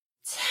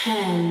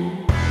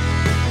10.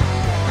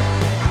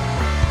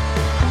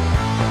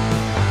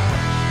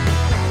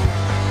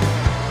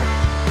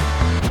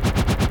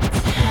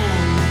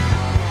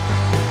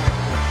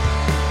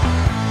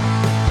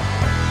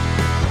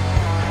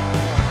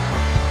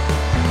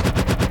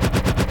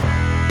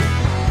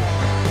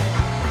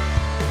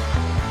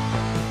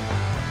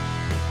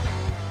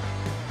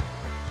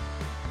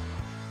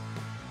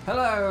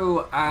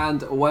 Hello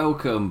and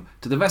welcome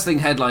to the Wrestling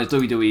Headlines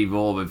WWE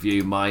Raw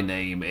review. My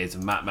name is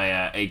Matt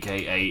Mayer,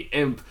 aka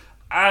Imp,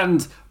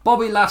 and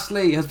Bobby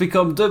Lashley has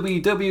become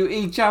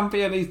WWE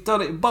Champion. He's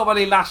done it.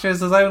 Bobby Lashes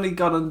has only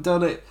gone and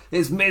done it.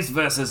 It's Miz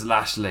versus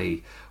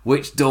Lashley.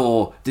 Which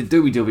door did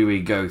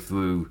WWE go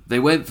through? They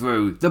went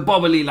through the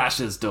Bobby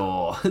Lashes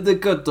door, the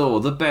good door,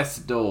 the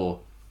best door,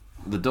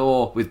 the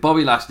door with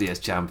Bobby Lashley as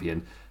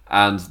champion,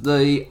 and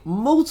the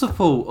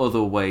multiple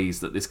other ways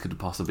that this could have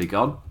possibly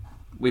gone.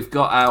 We've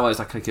got ours.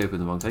 I click open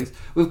the wrong things.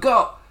 We've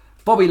got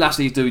Bobby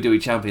Lashley's WWE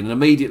Champion, and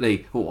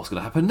immediately, what's going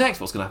to happen next?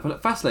 What's going to happen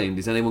at Fastlane?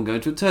 Is anyone going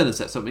to return and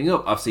set something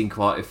up? I've seen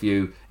quite a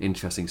few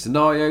interesting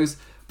scenarios,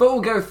 but we'll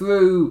go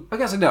through. I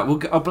guess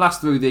I'll blast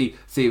through the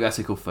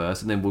theoretical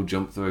first, and then we'll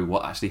jump through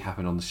what actually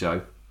happened on the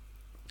show.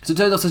 So, in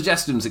terms of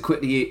suggestions, to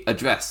quickly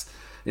address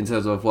in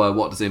terms of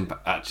what does Imp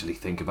actually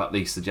think about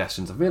these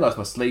suggestions. I've realised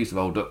my sleeves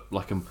rolled up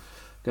like I'm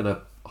going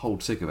to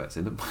hold cigarettes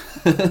in them.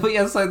 But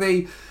yeah, so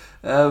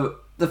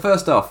the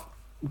first off.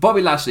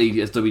 Bobby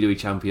Lashley as WWE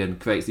Champion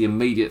creates the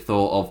immediate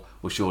thought of,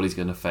 well, surely he's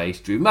going to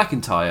face Drew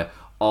McIntyre.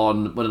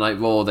 On Monday Night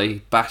Raw, they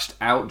bashed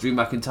out Drew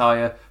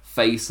McIntyre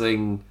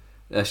facing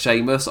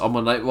Sheamus on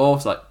Monday Night Raw.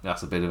 It's like,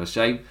 that's a bit of a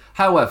shame.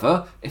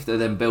 However, if they're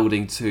then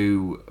building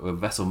to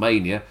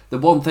WrestleMania, the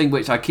one thing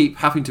which I keep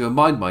having to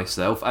remind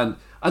myself, and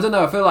I don't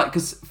know, I feel like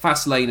because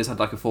Fastlane has had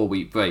like a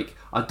 4-week break,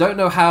 I don't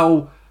know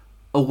how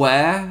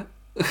aware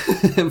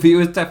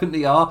viewers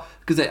definitely are,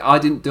 because it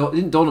didn't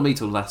dawn on me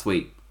till last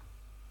week.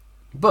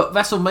 But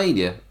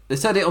WrestleMania, they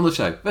said it on the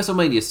show,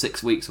 WrestleMania is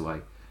 6 weeks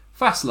away.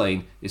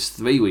 Fastlane is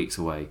 3 weeks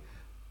away.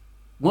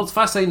 Once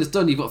Fastlane is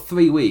done, you've got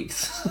 3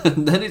 weeks.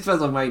 And then it's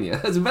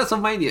WrestleMania.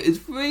 WrestleMania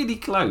is really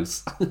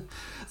close.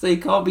 So you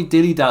can't be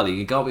dilly-dallying,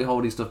 you can't be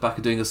holding stuff back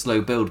and doing a slow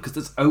build, because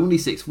there's only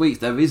 6 weeks.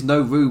 There is no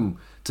room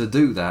to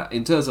do that.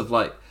 In terms of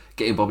like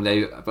getting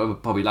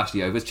Bobby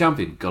Lashley over as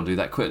champion, got to do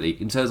that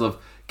quickly. In terms of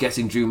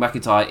getting Drew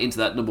McIntyre into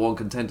that number one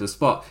contender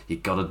spot,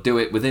 you've got to do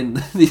it within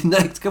the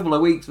next couple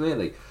of weeks,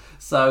 really.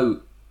 So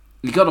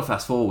you've got to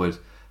fast forward,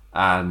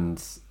 and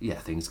yeah,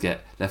 things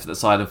get left at the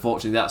side.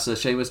 Unfortunately, that's a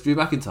Sheamus Drew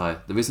McIntyre.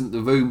 There isn't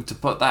the room to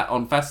put that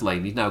on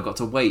Fastlane. You've now got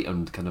to wait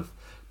and kind of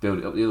build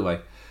it up the other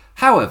way.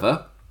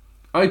 However,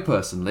 I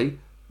personally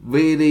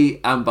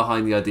really am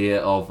behind the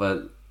idea of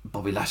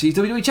Bobby Lashley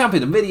WWE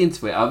Champion. I'm really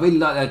into it. I really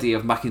like the idea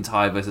of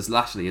McIntyre versus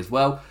Lashley as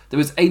well. There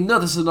was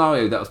another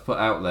scenario that was put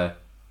out there,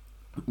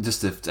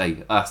 just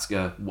to ask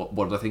what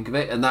did I think of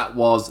it, and that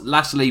was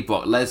Lashley,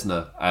 Brock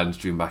Lesnar, and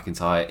Drew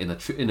McIntyre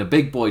in a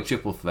big boy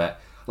triple threat,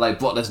 like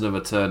Brock Lesnar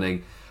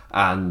returning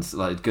and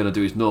like going to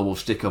do his normal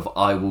shtick of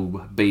I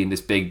will be in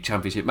this big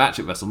championship match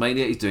at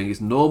WrestleMania. He's doing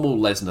his normal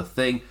Lesnar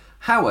thing.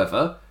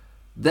 However,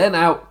 then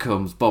out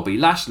comes Bobby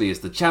Lashley as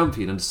the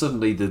champion, and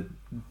suddenly the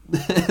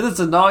the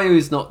scenario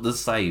is not the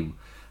same,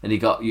 and you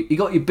got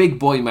your big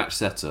boy match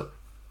set up,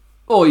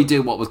 or you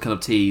do what was kind of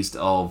teased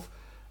of.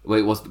 Where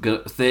it was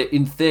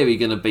in theory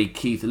going to be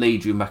Keith Lee,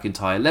 Drew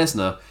McIntyre,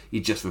 Lesnar. You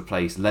just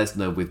replace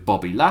Lesnar with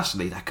Bobby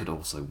Lashley. That could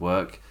also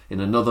work in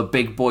another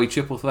big boy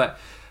triple threat.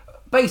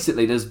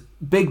 Basically, there's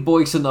big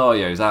boy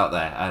scenarios out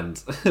there,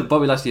 and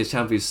Bobby Lashley as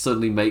champion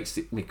suddenly makes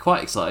me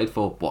quite excited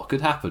for what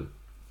could happen.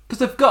 Because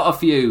they've got a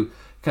few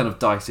kind of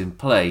dice in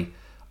play.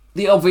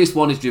 The obvious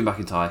one is Drew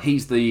McIntyre.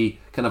 He's the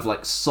kind of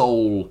like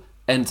sole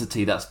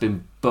entity that's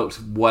been booked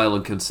well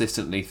and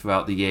consistently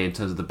throughout the year in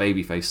terms of the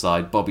babyface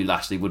side. Bobby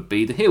Lashley would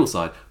be the heel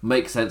side.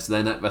 Makes sense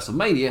then at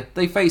WrestleMania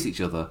they face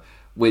each other,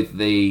 with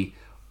the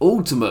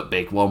ultimate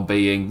big one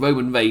being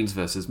Roman Reigns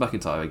versus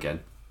McIntyre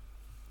again.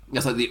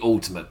 That's like the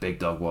ultimate big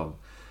dog one.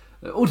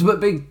 Ultimate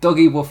big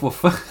doggy woof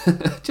woof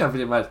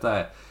championship match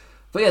there.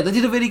 But yeah, they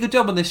did a really good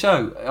job on this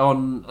show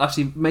on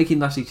actually making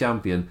Lashley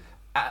champion.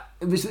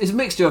 It's a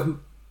mixture of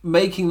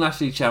making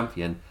Lashley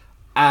champion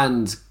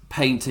and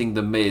painting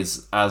The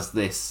Miz as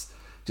this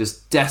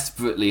just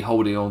desperately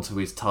holding on to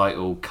his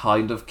title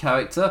kind of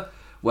character,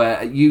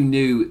 where you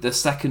knew the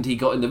second he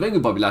got in the ring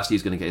with Bobby Lashley, he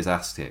was going to get his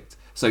ass kicked.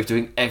 So he's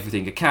doing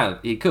everything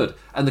he could.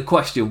 And the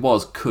question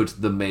was, could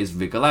The Miz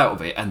wriggle out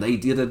of it? And they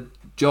did a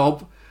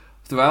job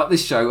throughout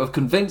this show of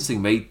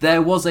convincing me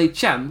there was a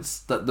chance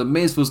that The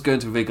Miz was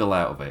going to wriggle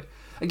out of it.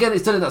 Again,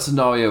 it's done in that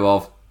scenario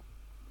of,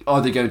 are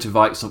they going to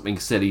write something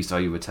silly so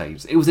he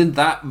retains? It was in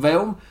that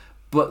realm,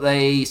 but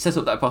they set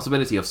up that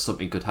possibility of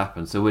something could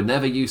happen. So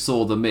whenever you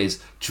saw The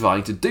Miz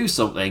trying to do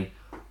something,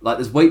 like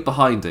there's weight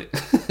behind it.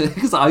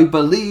 Because I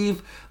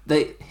believe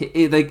they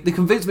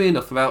convinced me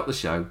enough throughout the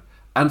show,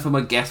 and from,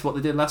 I guess, what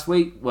they did last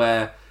week,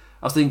 where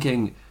I was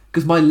thinking,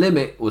 because my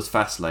limit was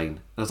Fastlane, and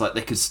I was like,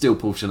 they could still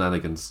pull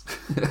shenanigans.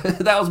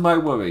 That was my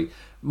worry.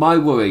 My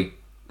worry,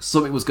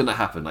 something was going to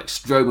happen, like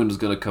Strowman was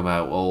going to come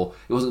out, or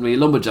it wasn't going to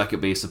be a lumberjack,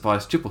 it'd be a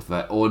surprise triple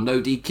threat, or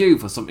no DQ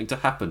for something to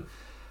happen.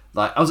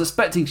 Like, I was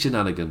expecting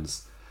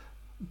shenanigans,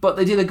 but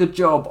they did a good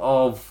job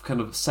of kind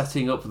of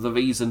setting up the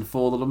reason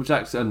for the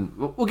lumberjacks, and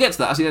we'll get to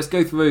that. Actually, let's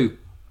go through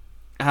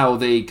how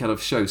the kind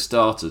of show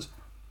started,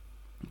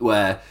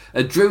 where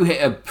Drew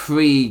hit a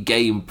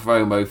pre-game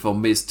promo for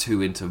Miz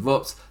to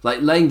interrupt,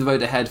 like laying the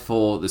road ahead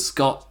for the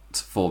Scott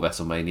for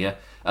WrestleMania,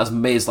 as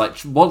Miz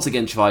once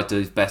again tried to do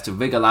his best to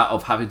wriggle out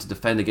of having to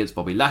defend against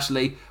Bobby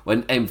Lashley,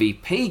 when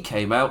MVP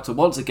came out to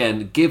once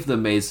again give the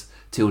Miz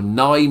till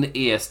 9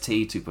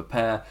 EST to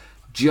prepare,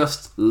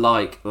 just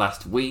like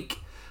last week.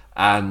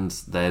 And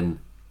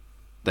then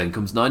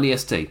comes 9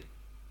 EST.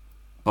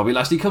 Bobby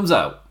Lashley comes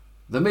out.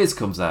 The Miz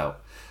comes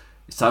out.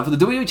 It's time for the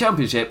WWE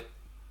Championship.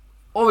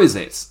 Or is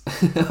it?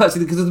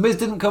 Actually, because the Miz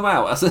didn't come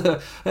out.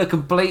 That's a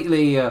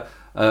completely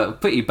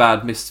pretty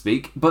bad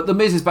misspeak. But the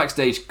Miz is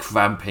backstage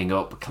cramping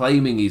up,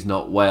 claiming he's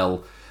not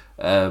well.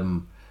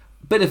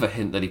 Bit of a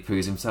hint that he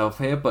proves himself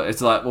here, but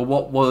it's like,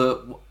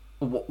 well,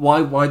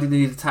 why did he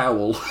need a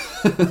towel?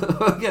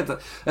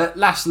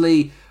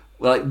 Lashley,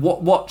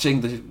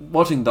 watching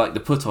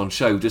the put on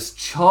show, just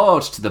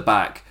charged to the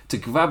back to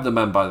grab the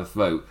man by the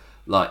throat.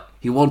 Like,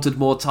 he wanted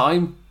more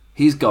time.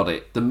 He's got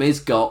it. The Miz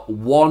got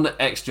 1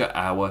 extra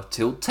hour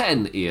till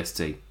 10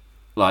 EST.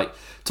 Like,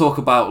 talk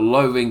about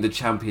lowering the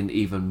champion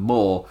even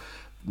more.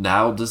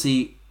 Now, has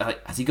he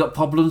got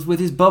problems with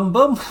his bum?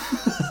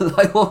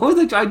 Like, what were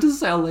they trying to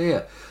sell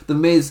here? The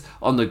Miz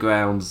on the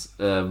grounds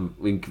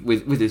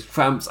with his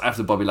cramps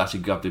after Bobby Lashley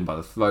grabbed him by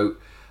the throat.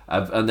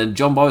 And then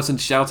John Morrison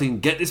shouting,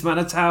 "Get this man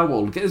a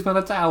towel! Get this man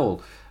a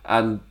towel!"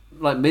 And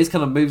like Miz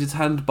kind of moved his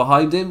hand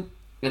behind him,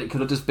 and it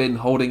could have just been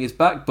holding his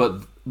back,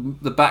 but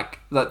the back,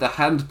 like the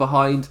hand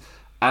behind,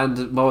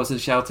 and Morrison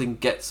shouting,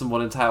 "Get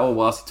someone a towel!"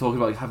 whilst he's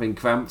talking about having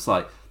cramps,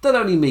 like that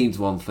only means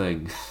one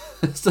thing.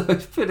 So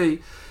it's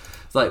pretty.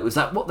 It's like, was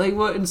that what they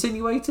were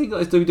insinuating?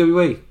 Like, it's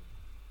WWE.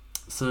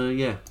 So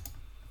yeah.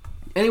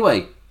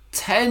 Anyway,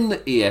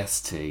 10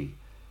 EST.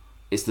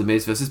 It's the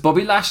Miz versus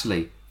Bobby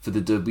Lashley for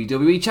the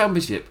WWE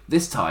Championship.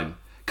 This time,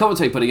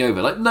 commentary putting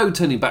over, like no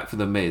turning back for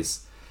the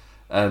Miz.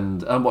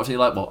 And I'm watching it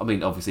like, well, I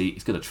mean, obviously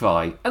he's going to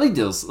try, and he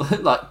does,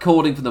 like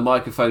calling from the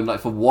microphone, like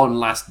for one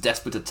last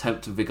desperate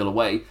attempt to wriggle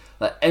away.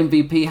 Like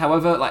MVP,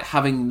 however, like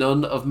having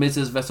none of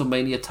Miz's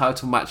WrestleMania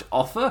title match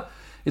offer,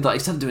 it's like,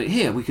 instead of doing it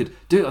here, we could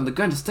do it on the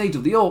grandest stage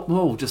of the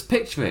all. Just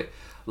picture it,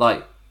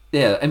 like.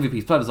 Yeah,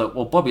 MVP's plan is like,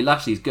 well, Bobby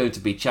Lashley's going to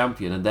be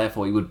champion, and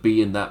therefore he would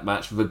be in that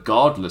match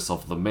regardless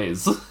of the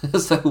Miz.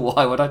 So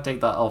why would I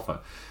take that offer?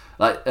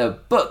 But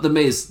the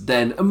Miz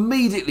then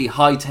immediately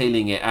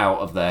hightailing it out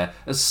of there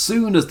as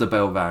soon as the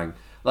bell rang.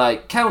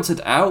 Like, counted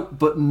out,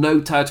 but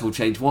no title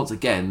change once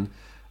again.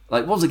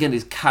 Like, once again,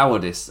 his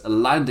cowardice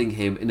landing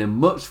him in a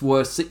much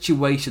worse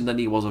situation than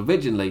he was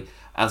originally,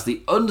 as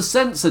the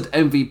uncensored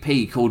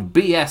MVP called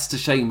BS to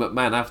Shane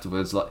McMahon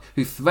afterwards, like,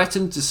 who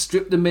threatened to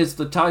strip the Miz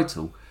the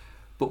title.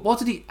 But what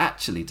did he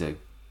actually do?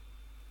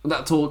 And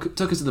that took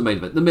us to the main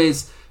event. The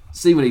Miz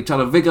seemingly trying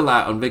to wriggle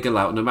out,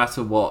 no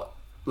matter what,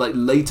 like,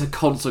 later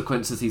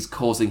consequences he's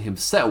causing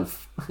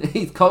himself.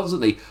 He's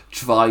constantly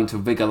trying to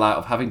wriggle out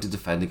of having to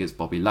defend against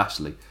Bobby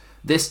Lashley.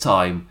 This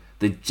time,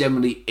 there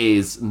generally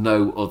is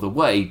no other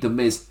way. The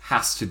Miz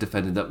has to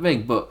defend in that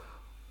ring. But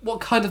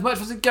what kind of match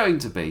was it going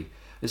to be?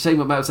 And Shane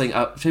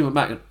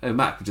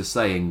McMahon was just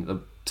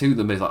saying to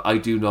the Miz, like, I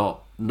do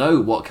not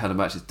know what kind of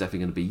match it's definitely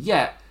going to be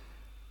yet,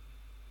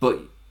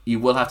 but you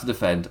will have to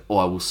defend,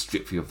 or I will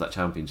strip you of that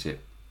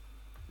championship.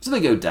 So they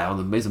go down,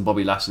 the Miz and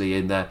Bobby Lashley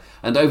in there,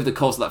 and over the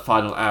course of that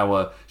final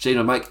hour, Shane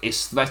McMahon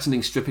is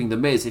threatening stripping the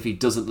Miz if he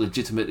doesn't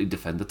legitimately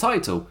defend the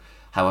title.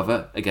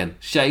 However, again,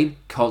 Shane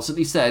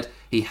constantly said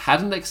he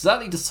hadn't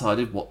exactly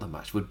decided what the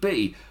match would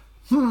be.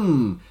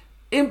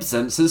 Imp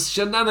senses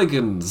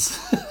shenanigans.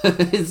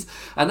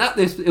 And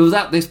it was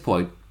at this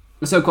point,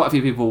 so quite a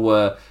few people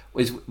were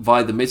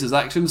via the Miz's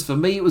actions. For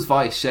me, it was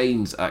via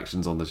Shane's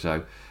actions on the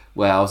show,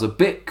 where I was a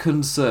bit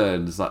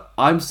concerned. It's like,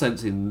 I'm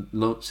sensing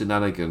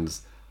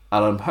shenanigans,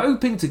 and I'm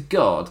hoping to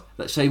God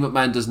that Shane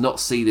McMahon does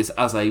not see this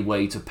as a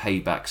way to pay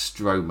back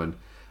Strowman.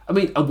 I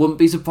mean, I wouldn't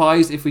be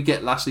surprised if we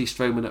get Lashley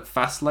Strowman at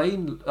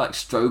Fastlane. Like,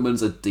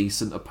 Strowman's a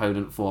decent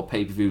opponent for a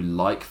pay-per-view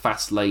like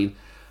Fastlane,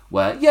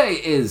 where, yeah,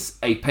 it is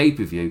a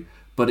pay-per-view,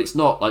 but it's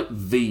not like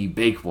the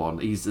big one.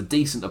 He's a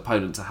decent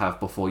opponent to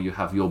have before you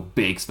have your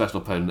big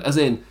special opponent. As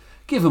in,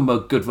 give him a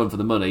good run for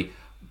the money,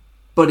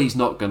 but he's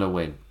not going to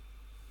win.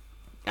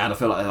 And I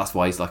feel like that's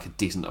why he's like a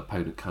decent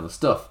opponent kind of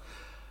stuff.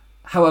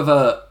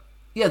 However,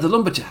 yeah, the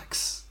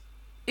Lumberjacks.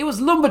 It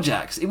was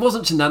Lumberjacks. It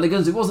wasn't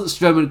shenanigans. It wasn't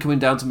Strowman coming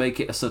down to make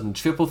it a sudden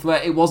triple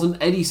threat. It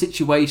wasn't any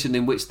situation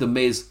in which The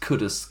Miz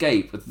could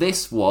escape.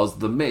 This was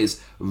The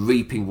Miz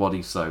reaping what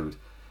he sowed.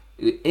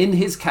 In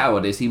his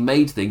cowardice, he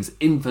made things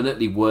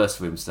infinitely worse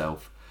for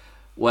himself.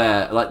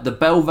 Where, like, the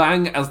bell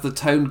rang as the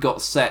tone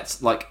got set,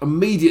 like,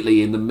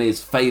 immediately in The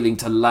Miz failing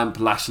to lamp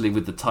Lashley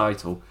with the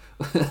title.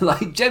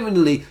 Like,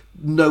 genuinely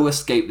no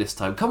escape this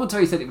time.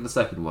 Commentary said it for the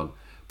second one,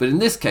 but in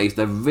this case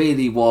there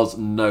really was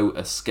no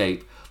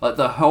escape. Like,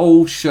 the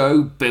whole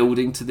show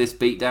building to this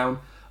beatdown.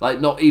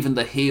 Like, not even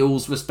the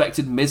heels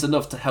respected Miz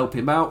enough to help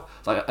him out.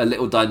 Like, a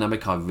little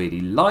dynamic I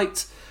really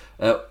liked.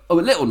 A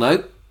little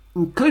note,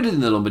 included in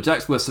the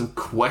Lumberjacks were some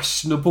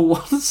questionable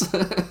ones.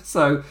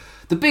 So,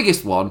 the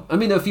biggest one, I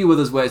mean, a few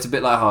others where it's a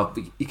bit like, oh,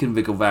 you can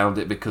wiggle around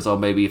it because, oh,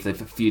 maybe if they've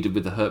feuded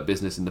with the Hurt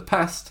Business in the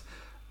past,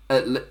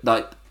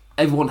 like,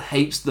 everyone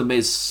hates the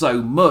Miz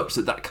so much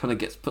that kind of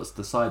gets put to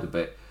the side a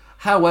bit.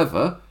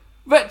 However,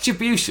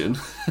 Retribution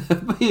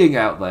being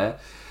out there,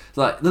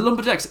 like, the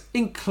Lumberjacks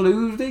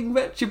including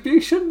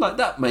Retribution, like,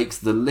 that makes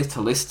the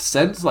littlest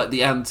sense. Like,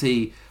 the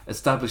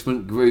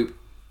anti-establishment group,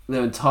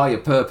 their entire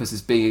purpose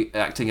is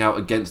acting out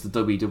against the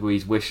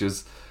WWE's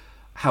wishes.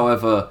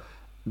 However,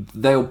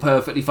 they're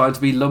perfectly fine to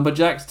be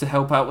Lumberjacks to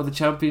help out with the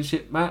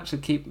championship match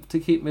and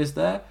keep Miz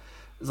there.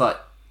 It's like,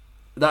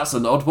 that's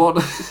an odd one.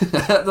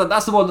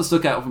 That's the one that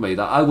stuck out for me.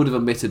 That I would have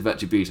omitted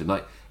Retribution.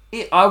 Like,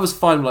 I was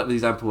fine with, like, the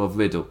example of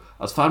Riddle.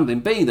 I was fine with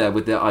him being there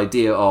with the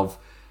idea of,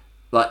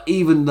 like,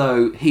 even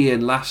though he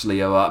and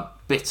Lashley are at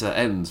bitter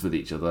ends with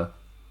each other,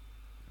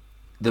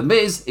 The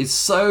Miz is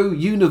so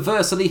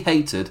universally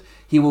hated,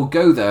 he will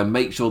go there and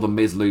make sure The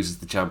Miz loses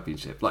the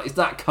championship. Like, it's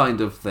that kind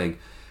of thing.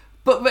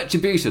 But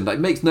Retribution, like,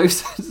 makes no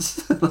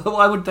sense.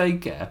 Why would they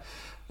care?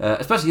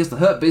 Especially as the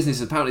Hurt Business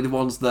is apparently the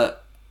ones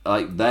that,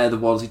 like, they're the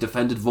ones who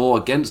defended Raw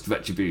against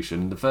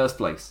Retribution in the first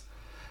place.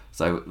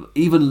 So,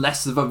 even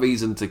less of a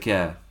reason to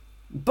care.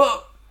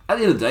 But, at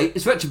the end of the day,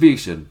 it's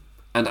Retribution.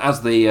 And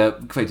as the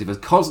creative has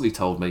constantly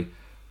told me,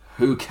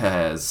 who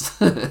cares?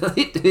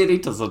 It really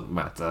doesn't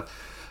matter.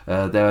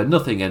 They're a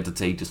nothing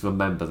entity, just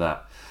remember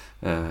that.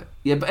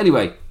 But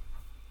anyway,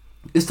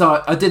 this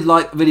time I did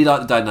really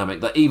like the dynamic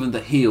that even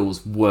the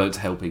heels weren't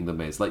helping The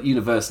Miz. Like,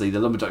 universally, the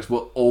Lumberjacks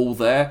were all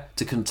there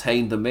to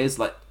contain The Miz.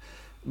 Like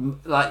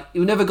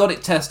you never got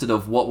it tested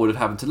of what would have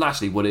happened to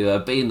Lashley. Would it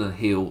have been a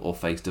heel or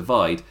face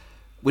divide?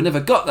 We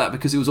never got that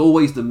because it was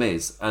always The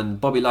Miz,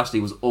 and Bobby Lashley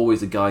was always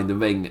the guy in the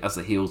ring as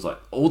the heels. Like,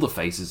 all the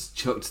faces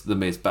chucked The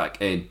Miz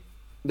back in.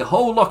 The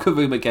whole locker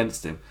room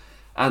against him.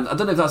 And I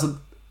don't know if that's a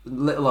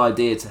little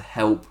idea to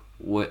help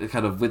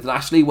with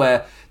Lashley,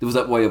 where there was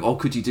that way of, oh,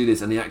 could you do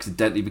this? And he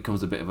accidentally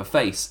becomes a bit of a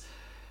face.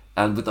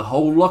 And with the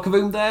whole locker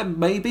room there,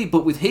 maybe.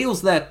 But with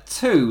heels there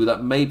too,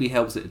 that maybe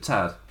helps it a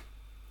tad.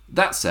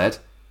 That said,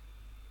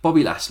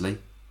 Bobby Lashley,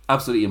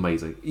 absolutely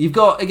amazing. You've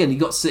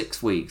got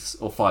 6 weeks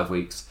or 5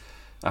 weeks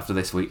after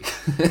this week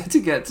to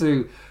get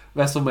to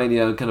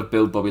WrestleMania and kind of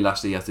build Bobby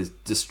Lashley as this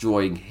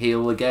destroying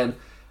heel again.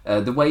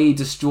 The way he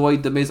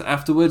destroyed The Miz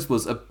afterwards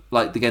was,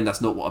 again, that's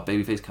not what a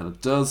babyface kind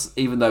of does.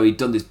 Even though he'd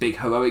done this big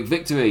heroic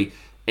victory,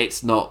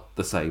 it's not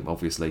the same,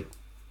 obviously.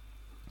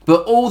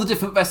 But all the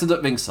different wrestlers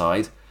at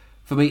ringside,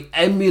 for me,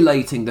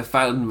 emulating the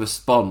fan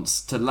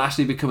response to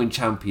Lashley becoming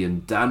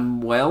champion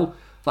damn well.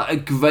 Like, a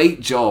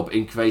great job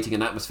in creating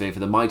an atmosphere for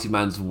the Mighty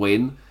Man's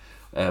win.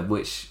 For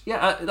me,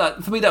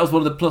 that was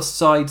one of the plus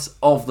sides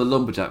of the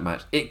Lumberjack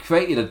match. It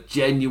created a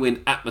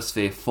genuine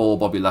atmosphere for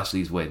Bobby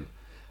Lashley's win.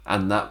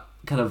 And that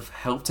kind of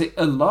helped it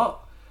a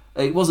lot.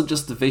 It wasn't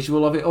just the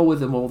visual of it all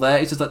with them all there.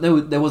 It's just that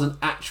there was an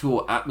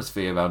actual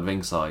atmosphere around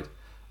ringside.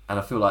 And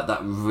I feel like that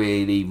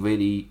really,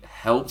 really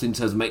helped in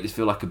terms of make this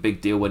feel like a big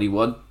deal when he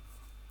won.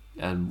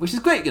 Which is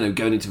great,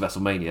 going into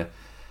WrestleMania.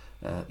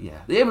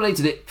 They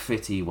emulated it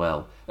pretty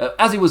well.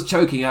 As he was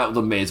choking out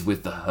The Miz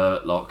with the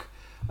Hurt Lock.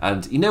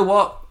 And you know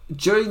what?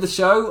 During the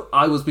show,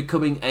 I was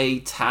becoming a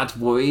tad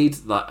worried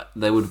that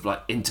there would be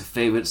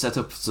interference set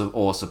up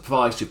or a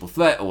surprise triple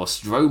threat or a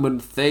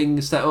Strowman thing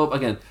set up.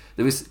 Again,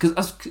 there is because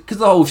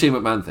the whole Shane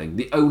McMahon thing.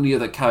 The only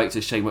other character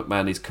Shane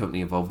McMahon is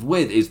currently involved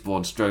with is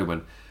Braun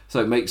Strowman,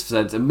 so it makes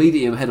sense.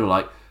 Immediately in my head, I'm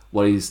like,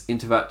 well, he's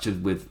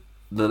interacted with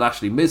the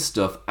Lashley Miz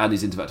stuff and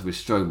he's interacted with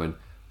Strowman.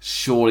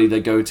 Surely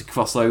they're going to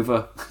cross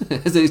over.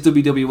 As it's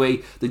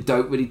WWE, they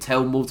don't really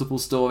tell multiple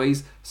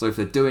stories. So if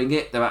they're doing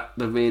it, they're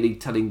really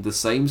telling the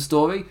same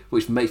story,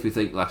 which makes me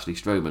think Lashley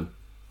Strowman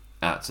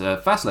at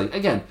Fastlane.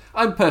 Again,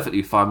 I'm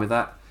perfectly fine with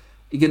that.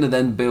 You're going to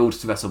then build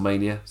to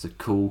WrestleMania, so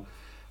cool.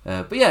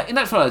 But yeah, in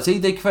actuality,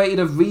 they created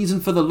a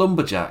reason for the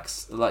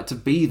Lumberjacks to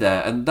be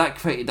there, and that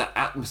created that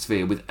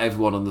atmosphere with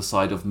everyone on the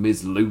side of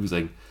Miz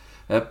losing.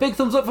 Big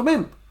thumbs up from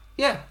him.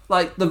 Yeah,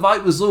 the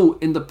right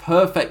result in the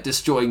perfect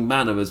destroying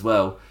manner as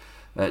well.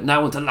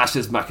 Now onto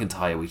Lashley's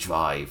McIntyre we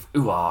drive.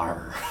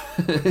 Ooh-ar.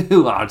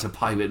 Ooh-ar to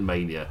Pirate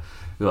Mania.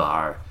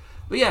 Ooh-ar.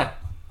 But yeah,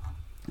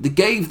 they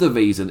gave the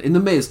reason. In The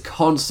Miz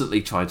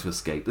constantly trying to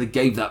escape, they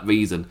gave that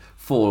reason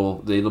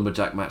for the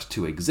Lumberjack match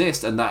to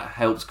exist, and that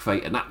helps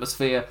create an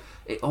atmosphere.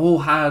 It all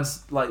had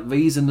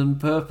reason and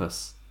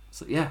purpose.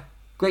 So yeah,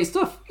 great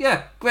stuff.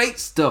 Yeah, great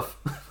stuff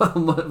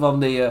from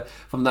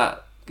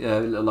that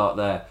little lot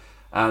there.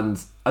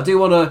 And I do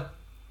want to...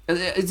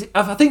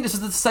 I think this is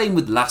the same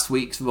with last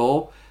week's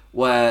Raw,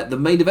 where the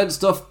main event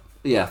stuff,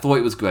 I thought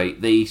it was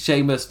great. The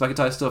Sheamus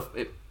McIntyre stuff,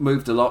 it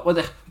moved a lot. Well,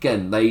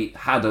 they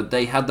had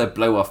their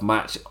blow-off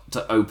match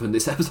to open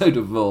this episode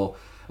of Raw.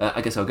 I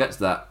guess I'll get to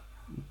that.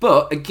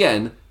 But,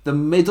 again, the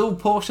middle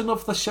portion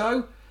of the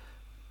show,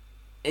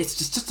 it's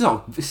just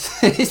not.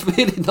 It's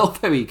really not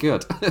very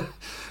good.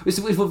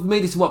 For me,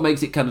 this is what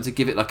makes it kind of to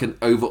give it like an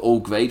overall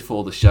grade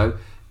for the show,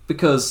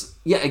 because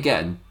yet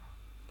again,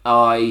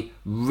 I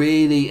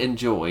really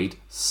enjoyed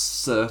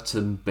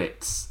certain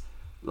bits.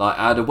 Like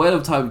I had a whale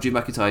of time with Drew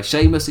McIntyre.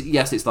 Sheamus,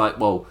 yes, it's like,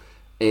 well,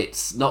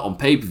 it's not on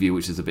pay-per-view,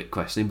 which is a bit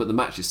questioning, but the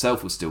match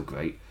itself was still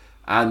great.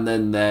 And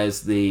then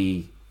there's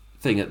the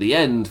thing at the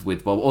end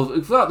with Bob,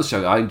 or throughout the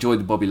show, I enjoyed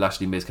the Bobby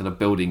Lashley Miz kind of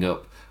building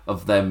up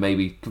of them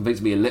maybe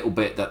convinced me a little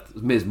bit that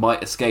Miz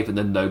might escape, and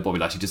then no, Bobby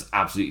Lashley just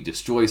absolutely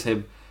destroys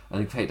him. And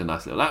he created a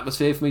nice little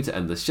atmosphere for me to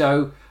end the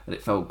show, and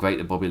it felt great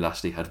that Bobby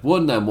Lashley had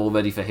won. Now I'm all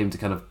ready for him to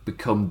kind of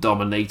become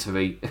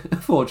dominatory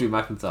for Drew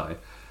McIntyre.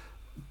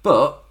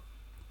 But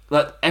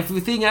like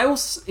everything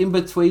else in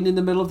between, in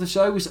the middle of the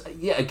show, was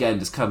yet again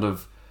just kind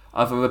of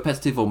either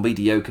repetitive or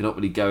mediocre, not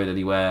really going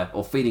anywhere,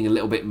 or feeling a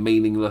little bit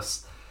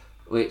meaningless,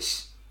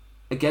 which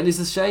again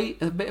is a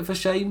bit of a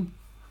shame.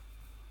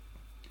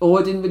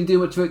 Or it didn't really do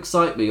much to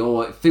excite me,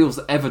 or it feels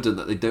evident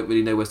that they don't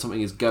really know where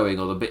something is going,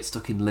 or they're a bit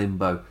stuck in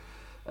limbo.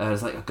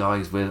 It's like, oh,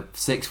 guys, we're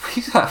 6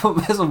 weeks out from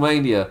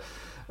WrestleMania,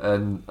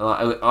 and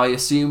I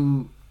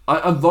assume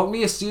I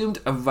wrongly assumed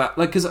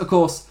because of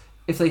course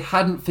if they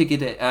hadn't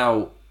figured it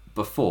out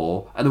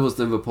before, and there was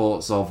the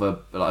reports of a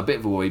bit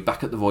of a worry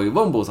back at the Royal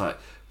Rumble, like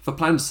for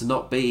plans to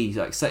not be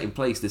like set in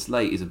place this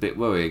late is a bit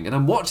worrying. And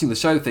I'm watching the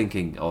show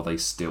thinking, are they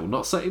still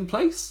not set in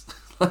place?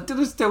 Like, do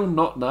they still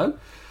not know?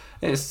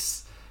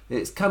 It's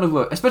kind of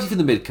especially for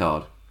the mid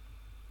card,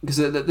 because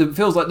it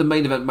feels like the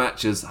main event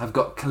matches have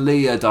got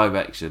clear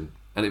direction.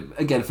 And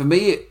again, for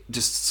me, it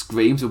just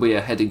screams that we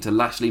are heading to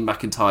Lashley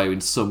McIntyre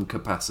in some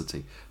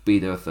capacity. Be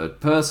there a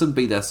third person,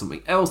 be there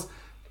something else.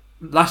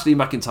 Lashley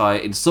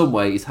McIntyre in some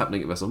way is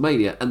happening at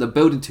WrestleMania, and they're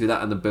building to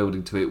that, and they're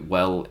building to it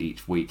well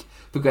each week.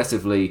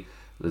 Progressively,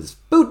 the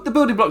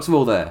building blocks are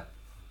all there.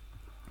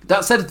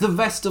 That said, the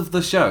rest of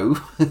the show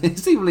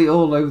is seemingly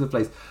all over the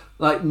place.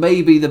 Like,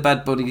 maybe the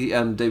Bad Bunny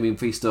and Damian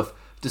Priest stuff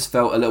just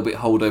felt a little bit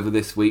holdover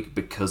this week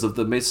because of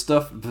the Miz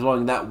stuff.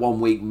 Prolonging that 1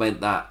 week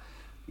meant that,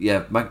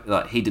 yeah,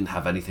 like he didn't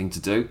have anything to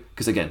do.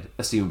 Because again,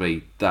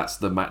 assumably that's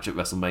the match at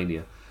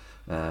WrestleMania.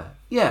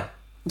 Yeah.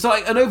 So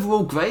like, an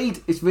overall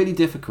grade, it's really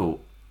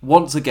difficult.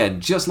 Once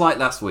again, just like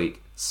last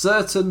week,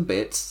 certain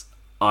bits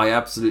I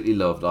absolutely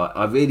loved.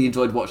 I really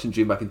enjoyed watching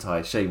Drew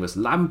McIntyre, Sheamus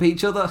lamp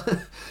each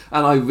other.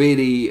 And I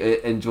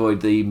really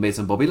enjoyed the Miz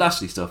and Bobby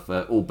Lashley stuff,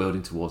 all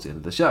building towards the end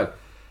of the show.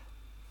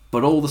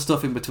 But all the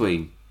stuff in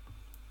between,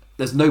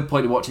 there's no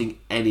point in watching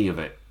any of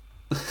it.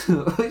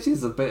 Which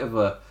is a bit of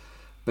a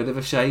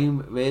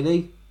shame,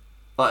 really.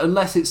 Like,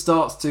 unless it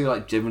starts to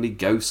like generally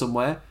go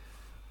somewhere.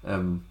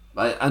 And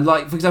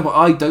like, for example,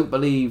 I don't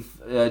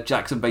believe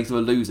Jackson Baker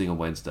are losing on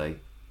Wednesday.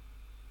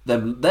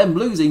 Them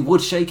losing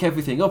would shake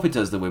everything up in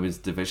terms of the women's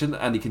division,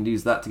 and he can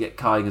use that to get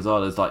Kai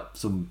Gonzalez like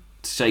some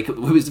shake up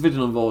the women's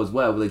division on Raw as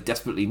well, where they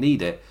desperately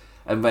need it.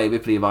 And Rhea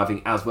Ripley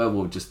arriving as well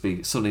will just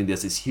be suddenly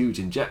there's this huge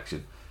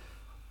injection.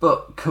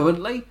 But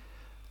currently,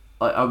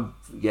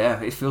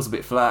 it feels a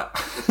bit flat.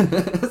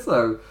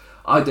 So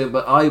I don't.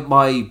 But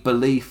my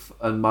belief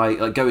and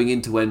my going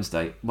into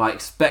Wednesday, my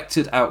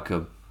expected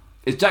outcome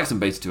is Jackson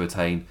Bates to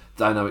retain,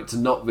 dynamic to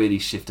not really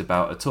shift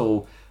about at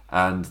all,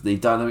 and the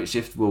dynamic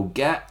shift we'll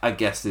get, I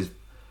guess, is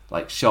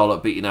like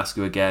Charlotte beating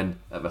Asuka again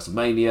at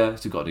WrestleMania.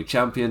 So we've got a new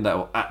champion that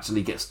will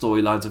actually get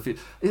storylines.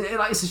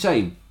 It's a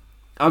shame.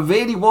 I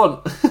really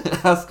want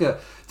Asuka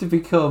to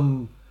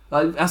become.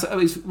 When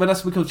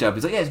Asuka becomes champion,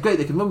 it's like, yeah, it's great,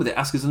 they can run with it.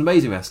 Asuka's an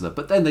amazing wrestler,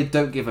 but then they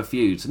don't give her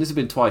feuds, and this has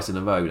been twice in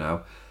a row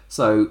now.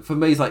 So for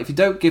me, it's like, if you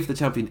don't give the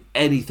champion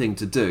anything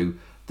to do,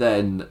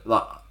 then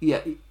like,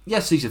 yeah,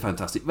 yes, she's a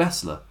fantastic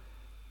wrestler,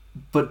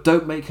 but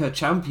don't make her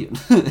champion.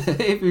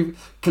 If you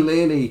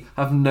clearly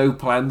have no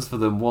plans for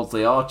them once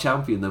they are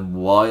champion, then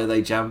why are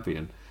they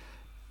champion?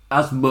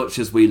 As much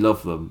as we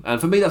love them,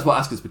 and for me, that's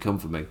what Asuka's become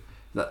for me.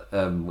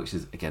 Which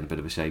is again a bit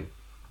of a shame.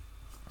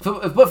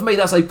 But for me,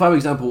 that's a prime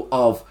example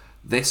of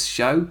this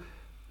show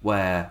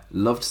where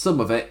loved some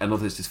of it and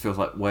others just feels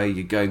like where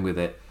you're going with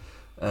it.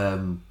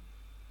 I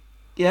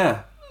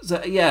guess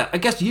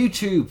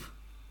YouTube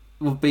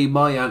would be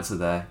my answer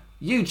there.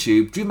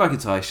 YouTube, Drew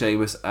McIntyre,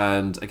 Sheamus,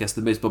 and I guess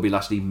the Miz Bobby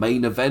Lashley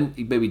main event.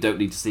 You maybe don't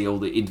need to see all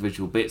the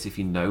individual bits if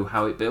you know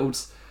how it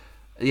builds.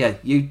 Yeah,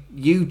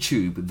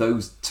 YouTube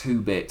those 2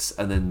 bits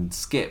and then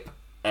skip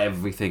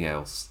everything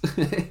else.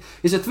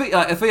 It's a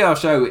 3-hour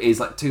show is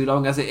like too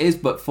long as it is,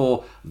 but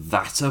for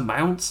that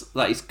amount,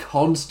 like, it's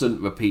constant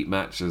repeat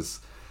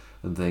matches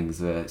and things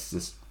where it's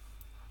just,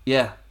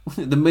 yeah,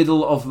 the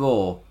middle of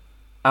Raw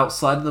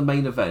outside of the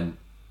main event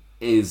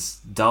is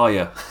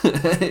dire.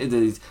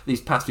 these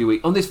past few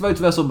weeks on this road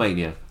to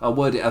WrestleMania, I'll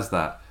word it as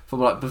that,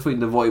 from like between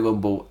the Royal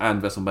Rumble and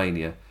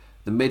WrestleMania,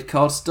 the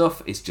mid-card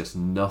stuff is just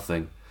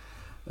nothing,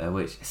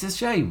 which it's a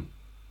shame,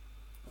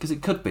 because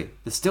it could be.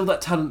 There's still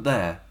that talent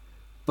there.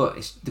 But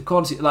it's the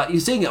quality, like you're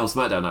seeing it on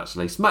SmackDown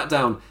actually.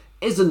 SmackDown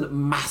isn't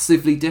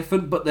massively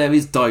different, but there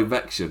is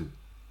direction.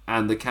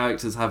 And the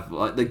characters have,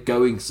 like, they're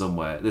going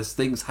somewhere. There's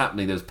things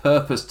happening, there's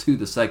purpose to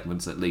the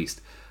segments at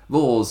least.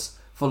 Raw's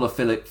full of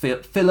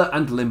filler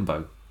and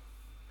limbo.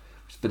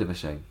 It's a bit of a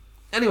shame.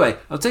 Anyway,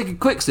 I'll take a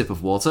quick sip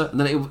of water, and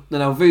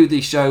then I'll review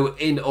the show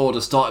in order,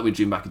 starting with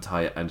Drew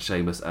McIntyre and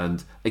Sheamus.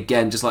 And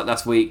again, just like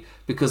last week,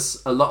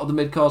 because a lot of the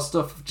mid-card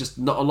stuff, just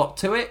not a lot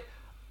to it.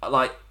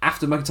 Like,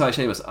 after McIntyre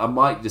Sheamus, I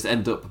might just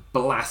end up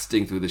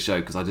blasting through the show,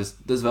 because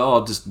there's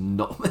just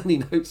not many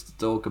notes to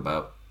talk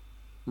about.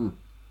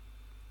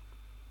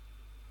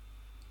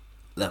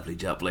 Lovely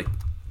jubbly.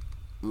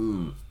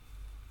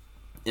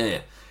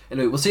 Yeah.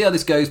 Anyway, we'll see how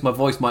this goes. My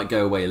voice might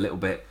go away a little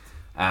bit,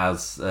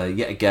 as,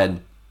 yet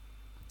again,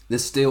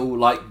 there's still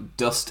like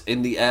dust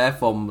in the air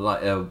from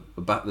like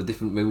about the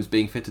different rooms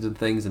being fitted and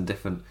things and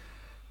different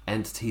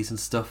entities and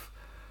stuff.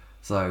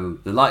 So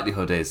the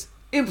likelihood is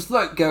Imp's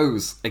throat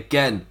goes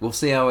again. We'll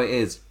see how it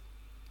is.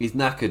 He's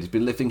knackered. He's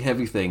been lifting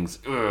heavy things.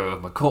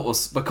 My core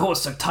was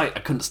so tight I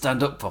couldn't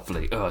stand up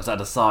properly. Is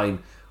that a sign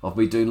of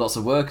me doing lots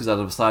of work? Is that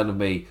a sign of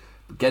me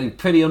getting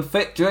pretty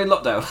unfit during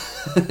lockdown?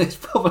 It's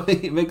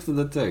probably a mix of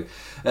the two.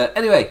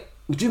 Anyway,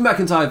 Drew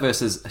McIntyre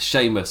versus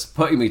Sheamus,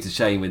 putting me to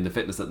shame in the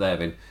fitness that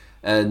they're in.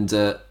 And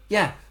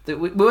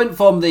we went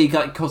from the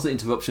constant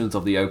interruptions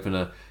of the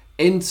opener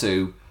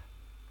into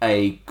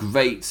a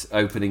great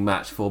opening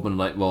match for Monday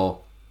Night Raw.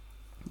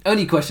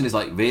 Only question is,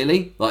 like,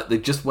 really? Like, they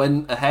just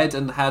went ahead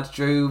and had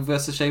Drew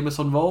versus Sheamus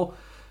on Raw?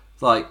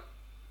 It's like,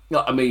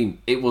 I mean,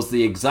 it was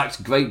the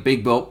exact great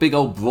big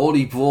old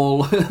brawly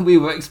brawl we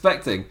were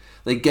expecting.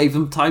 They gave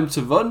them time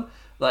to run.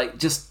 Like,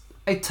 just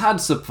a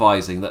tad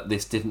surprising that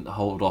this didn't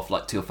hold off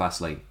like till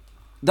Fastlane.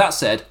 That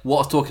said, what I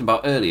was talking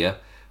about earlier,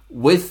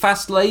 with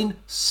Fastlane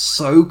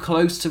so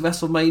close to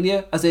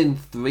WrestleMania, as in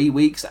 3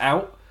 weeks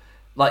out,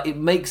 like, it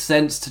makes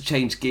sense to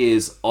change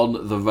gears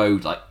on the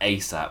road, like,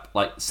 ASAP.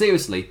 Like,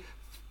 seriously,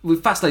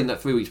 with Fastlane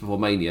like 3 weeks before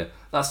Mania,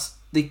 that's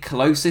the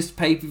closest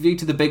pay-per-view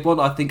to the big one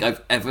I think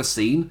I've ever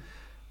seen.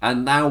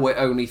 And now we're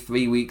only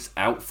 3 weeks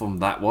out from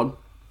that one.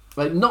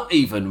 Like, not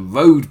even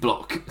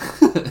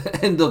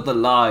Roadblock, end of the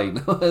line,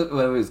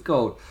 whatever it's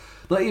called.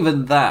 Not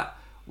even that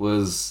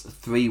was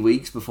 3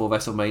 weeks before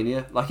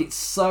WrestleMania. Like, it's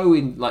so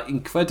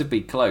incredibly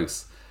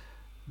close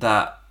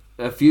that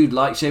a feud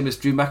like Sheamus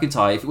Drew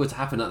McIntyre, if it were to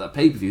happen at that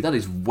pay-per-view, that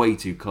is way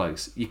too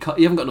close. You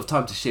haven't got enough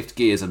time to shift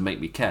gears and make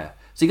me care.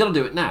 So you got to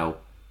do it now,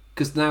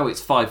 because now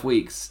it's 5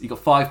 weeks. You got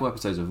 5 more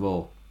episodes of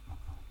Raw,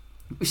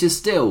 which is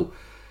still,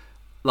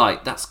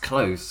 like, that's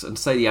close. And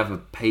say you have a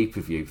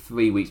pay-per-view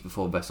 3 weeks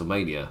before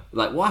WrestleMania,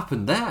 like, what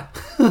happened there?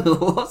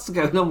 What's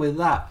going on with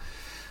that?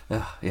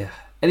 Yeah.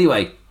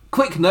 Anyway,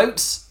 quick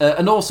notes.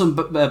 An awesome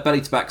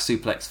belly-to-back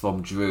suplex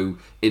from Drew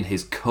in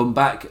his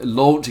comeback,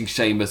 launching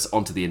Sheamus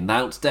onto the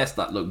announce desk.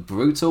 That looked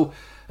brutal.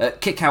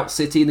 Kick-out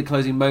City in the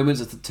closing moments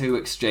as the two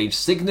exchange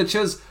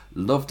signatures.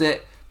 Loved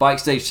it. By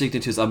exchange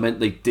signatures, I meant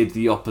they did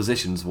the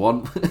opposition's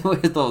one. I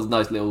thought it was a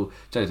nice little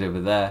change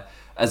over there.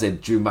 As in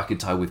Drew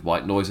McIntyre with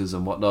white noises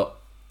and whatnot.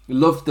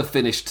 Loved the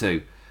finish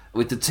too,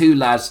 with the two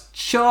lads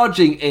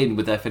charging in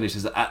with their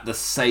finishes at the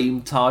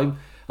same time.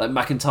 Like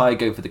McIntyre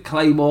going for the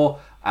Claymore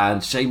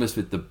and Sheamus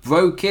with the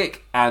bro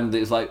kick, and it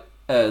was like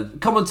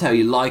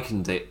commentary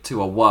likened it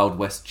to a Wild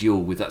West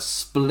duel with that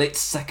split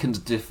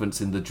second difference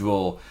in the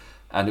draw,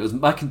 and it was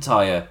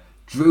McIntyre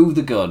drew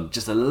the gun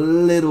just a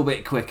little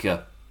bit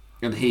quicker,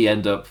 and he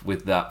ended up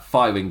with that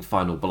firing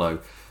final blow.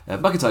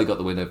 McIntyre got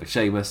the win over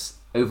Sheamus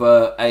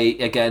over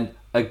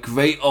a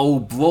great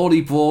old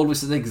brawly brawl,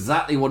 which is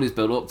exactly what he's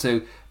built up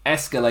to,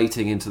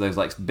 escalating into those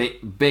like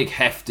big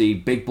hefty,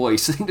 big boy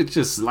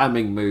signature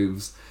slamming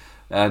moves.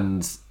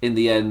 And in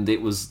the end,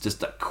 it was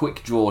just a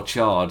quick draw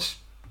charge.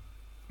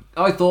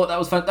 I thought that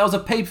was fun. That was a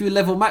pay-per-view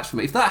level match for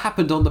me. If that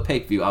happened on the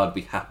pay-per-view, I'd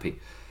be happy.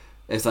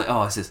 It's like,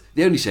 it's just,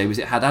 the only shame is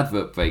it had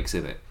advert breaks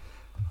in it.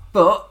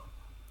 But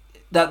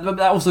that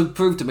also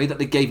proved to me that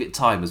they gave it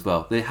time as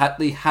well. They had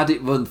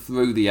it run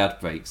through the ad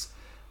breaks,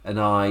 and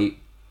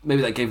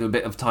maybe that gave them a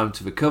bit of time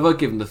to recover,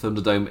 given the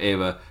Thunderdome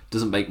era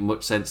doesn't make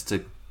much sense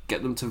to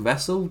get them to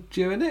wrestle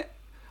during it.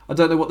 I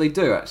don't know what they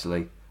do,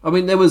 actually. I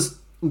mean, there was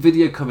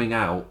video coming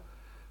out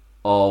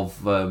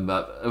of, I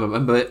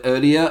remember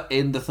earlier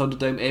in the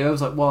Thunderdome era, I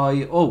was like,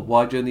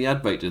 why during the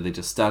ad break do they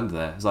just stand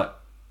there? It's like,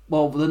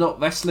 well, they're not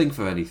wrestling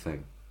for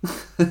anything.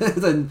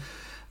 Then,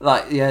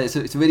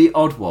 it's a really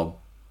odd one.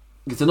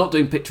 Because they're not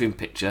doing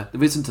picture-in-picture,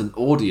 there isn't an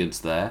audience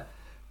there.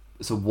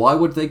 So why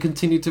would they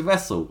continue to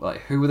wrestle?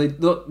 Like, who are they?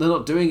 They're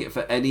not doing it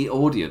for any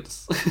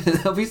audience.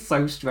 That'll be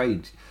so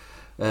strange.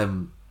 But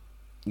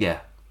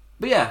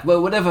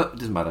whatever. It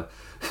doesn't matter.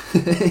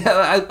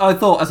 I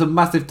thought, as a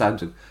massive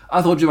tangent,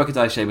 I thought Drew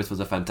McIntyre Sheamus was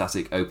a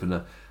fantastic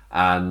opener,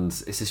 and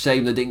it's a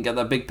shame they didn't get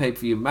that big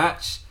pay-per-view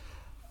match.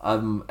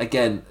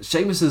 Again,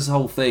 Sheamus's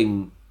whole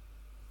thing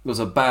was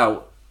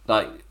about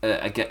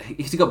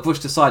he got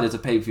brushed aside as a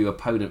pay-per-view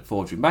opponent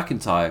for Drew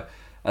McIntyre.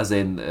 As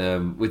in,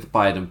 with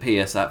Bayard and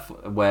Pierce, that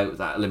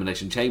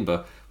Elimination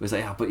Chamber, was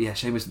like,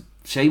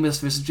 Sheamus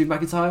versus Drew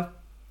McIntyre?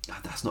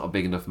 That's not a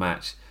big enough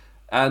match.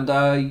 And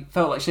I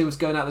felt like Sheamus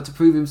going out there to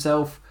prove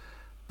himself,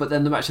 but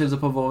then the match ends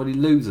up of already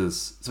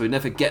losers. So he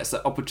never gets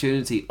that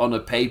opportunity on a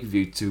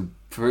pay-per-view to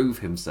prove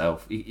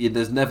himself.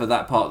 There's never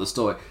that part of the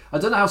story. I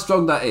don't know how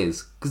strong that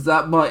is, because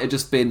that might have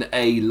just been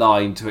a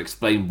line to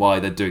explain why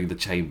they're doing the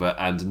chamber,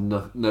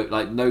 and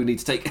no need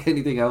to take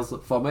anything else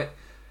from it.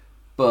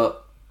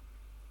 But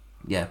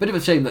yeah, bit of a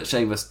shame that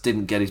Sheamus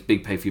didn't get his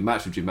big pay-per-view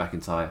match with Drew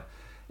McIntyre,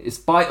 in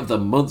spite of the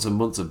months and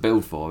months of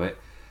build for it.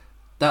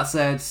 That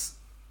said,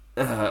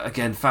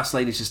 again,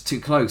 Fastlane is just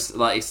too close.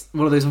 Like, it's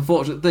one of those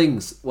unfortunate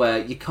things where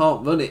you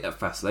can't run it at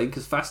Fastlane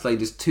because Fastlane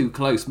is too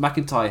close.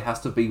 McIntyre has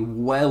to be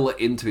well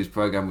into his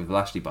program with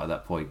Lashley by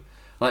that point.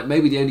 Like,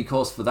 maybe the only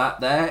cause for that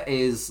there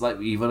is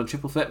like you run a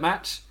triple threat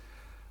match,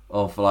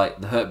 or for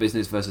like the Hurt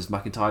Business versus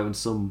McIntyre and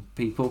some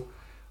people,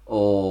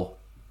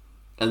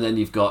 and then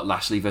you've got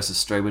Lashley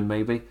versus Strowman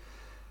maybe.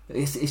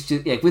 It's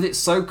just, yeah, with it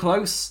so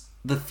close,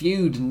 the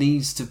feud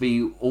needs to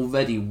be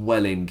already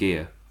well in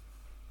gear.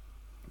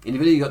 And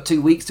you've only got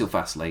 2 weeks till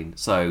Fastlane,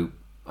 so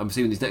I'm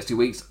assuming these next 2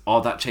 weeks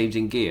are that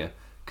changing gear,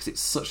 because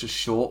it's such a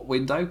short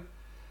window.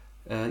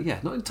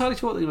 Not entirely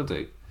sure what they're going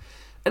to do.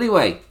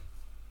 Anyway,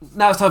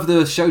 now it's time for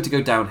the show to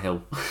go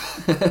downhill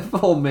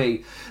for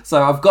me.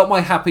 So I've got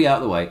my happy out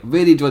of the way.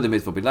 Really enjoyed the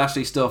Miz Bobby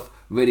Lashley stuff.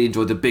 Really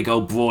enjoyed the big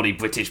old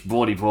British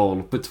brawly brawl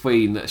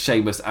between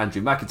Sheamus and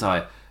Drew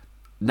McIntyre.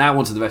 Now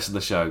on to the rest of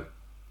the show.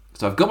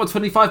 So I've got my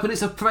 25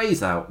 minutes of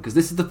praise out, because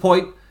this is the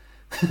point.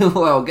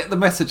 Well, get the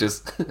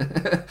messages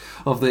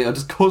of the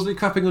just constantly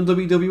crapping on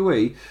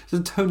WWE. It's a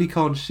Tony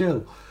Khan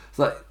shill. It's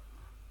like,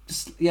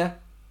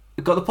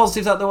 I've got the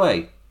positives out of the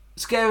way.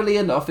 Scarily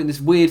enough, in this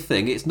weird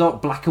thing, it's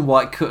not black and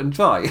white, cut and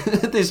dry.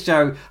 This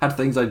show had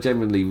things I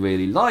genuinely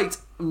really liked.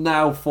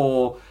 Now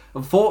for,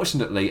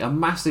 unfortunately, a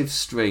massive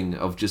string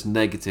of just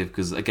negative,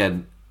 because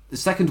again, the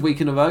second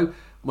week in a row,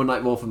 Monday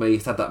Night Raw for me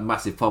has had that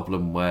massive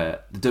problem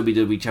where the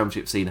WWE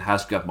Championship scene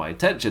has grabbed my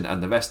attention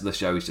and the rest of the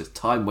show is just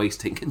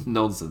time-wasting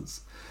nonsense.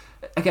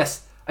 I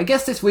guess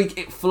this week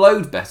it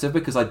flowed better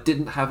because I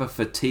didn't have a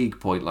fatigue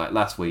point like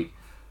last week.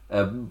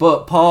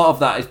 But part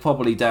of that is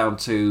probably down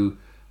to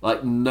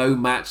like no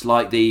match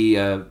like the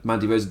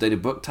Mandy Rose and Dana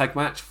Brooke tag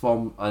match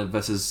from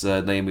versus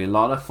Naomi and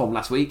Lana from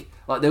last week.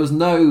 Like there was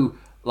no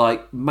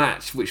like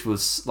match which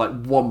was like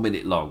 1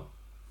 minute long.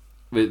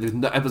 There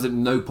was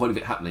no point of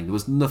it happening. There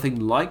was nothing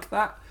like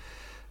that.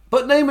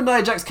 But Naomi and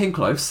Nia Jax came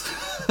close.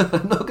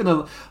 I'm not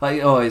gonna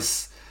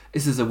this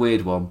is a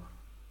weird one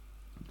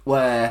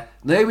where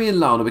Naomi and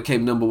Lana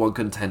became number one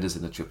contenders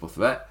in the triple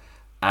threat,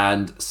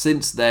 and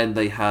since then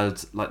they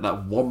had like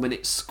that 1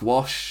 minute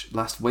squash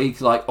last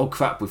week. Like, oh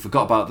crap, we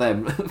forgot about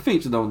them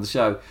featured on the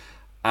show,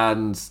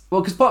 and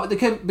well, because part of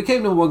it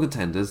became number one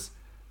contenders.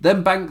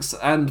 Then Banks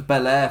and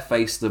Belair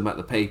faced the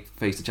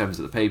champions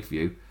at the pay per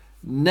view.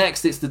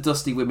 Next, it's the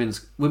Dusty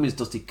Women's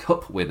Dusty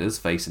Cup winners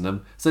facing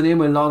them. So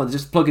Naomi and Lana are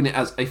just plugging it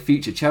as a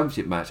future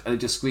championship match, and it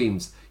just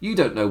screams, "You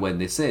don't know when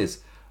this is."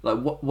 Like,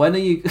 when are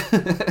you?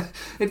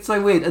 It's so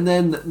weird. And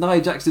then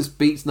Nia Jax just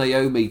beats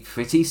Naomi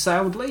pretty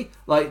soundly.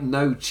 Like,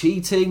 no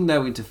cheating,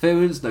 no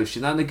interference, no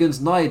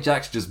shenanigans. Nia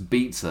Jax just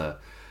beats her,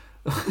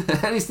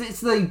 and it's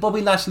the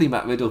Bobby Lashley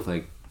Matt Riddle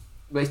thing.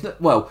 But it's not,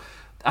 well,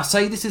 I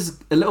say this is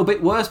a little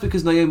bit worse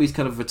because Naomi's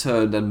kind of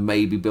returned and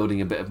maybe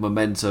building a bit of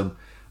momentum.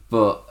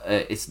 But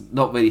it's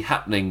not really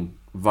happening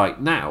right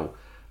now.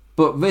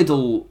 But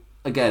Riddle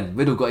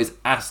got his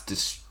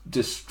ass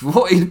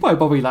destroyed by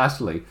Bobby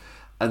Lashley,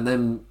 and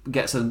then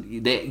gets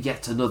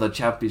yet another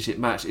championship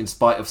match in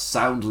spite of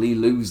soundly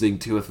losing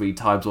 2 or 3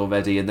 times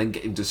already, and then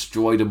getting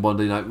destroyed on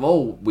Monday Night Raw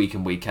week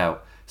in, week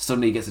out.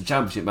 Suddenly he gets a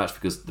championship match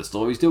because the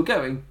story's still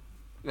going.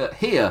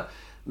 Here,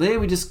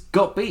 Naomi just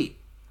got beat.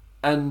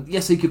 And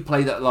yes, he could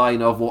play that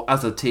line of, well,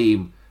 as a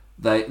team,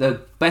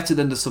 they're better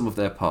than the sum of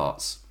their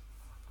parts.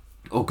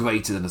 Or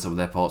greater than the sum of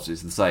their parts,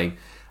 is the saying.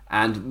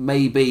 And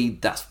maybe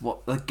that's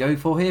what they're going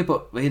for here,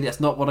 but really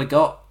that's not what I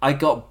got. I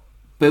got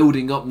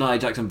building up Nia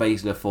Jax and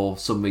Baszler for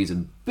some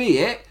reason. Be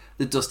it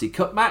the Dusty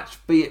Cup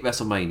match, be it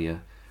WrestleMania.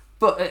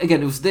 But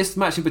again, it was this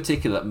match in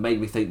particular that made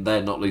me think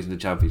they're not losing the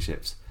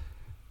championships.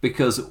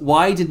 Because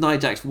why did Nia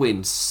Jax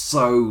win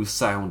so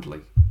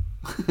soundly?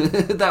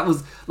 That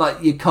was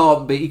like, you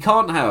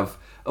can't have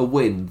a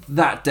win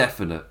that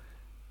definite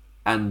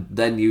and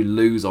then you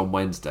lose on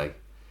Wednesday.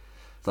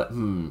 It's like,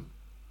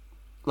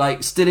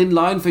 like, still in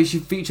line for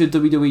future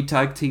WWE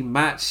tag team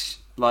match,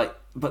 like,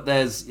 but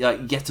there's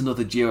yet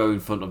another duo in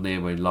front of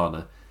Naomi and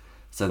Lana,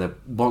 so they're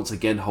once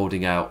again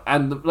holding out.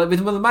 And like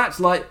with the match,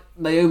 like,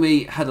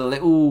 Naomi had a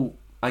little,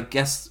 I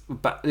guess,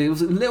 it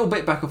was a little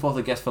bit back and forth,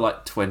 I guess, for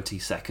like 20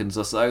 seconds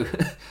or so.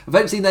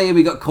 Eventually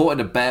Naomi got caught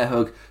in a bear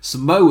hug,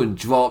 Samoan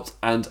dropped,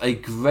 and a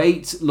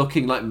great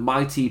looking like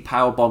mighty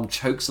powerbomb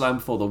chokeslam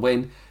for the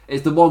win.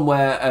 It's the one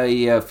where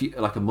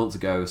a month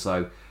ago or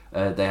so,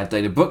 they had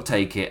Dana Brooke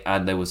take it,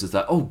 and there was just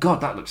like, oh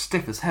god, that looks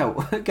stiff as hell,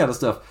 kind of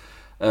stuff.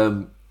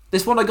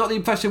 This one I got the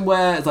impression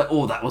where it's like,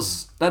 oh,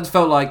 that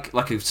felt like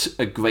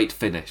a great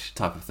finish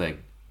type of thing.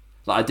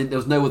 Like, there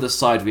was no other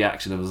side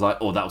reaction. It was like,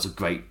 oh, that was a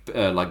great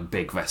like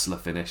big wrestler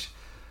finish.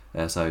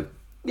 So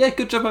yeah,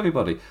 good job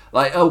everybody.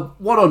 Like,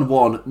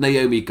 one-on-one,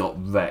 Naomi got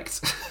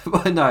wrecked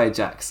by Nia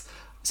Jax.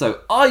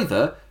 So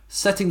either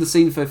setting the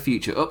scene for a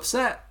future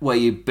upset where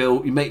you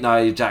make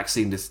Nia Jax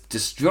seem this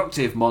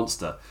destructive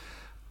monster,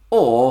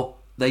 or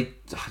they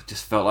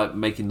just felt like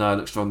making Nia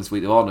look strong this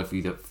week. There are no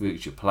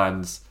future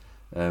plans.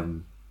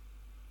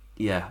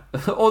 Yeah,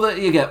 or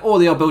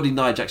they are building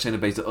Nia Jax, Shayna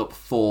Baszler up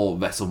for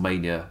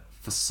WrestleMania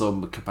for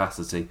some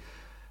capacity.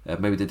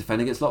 Maybe they're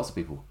defending against lots of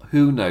people.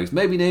 Who knows?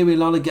 Maybe Naomi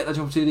and Lana get that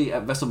opportunity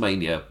at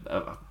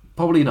WrestleMania.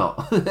 Probably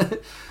not.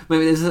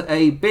 Maybe there's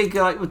a big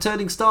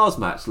returning stars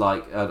match,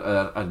 like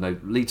I don't know,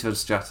 Lita and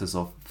Stratus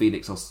or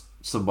Phoenix or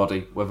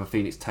somebody, whether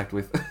Phoenix tagged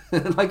with.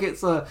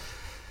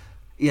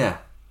 Yeah.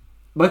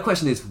 My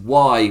question is,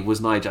 why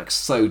was Nia Jax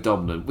so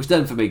dominant? Which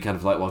then for me kind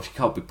of like, well, she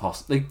can't be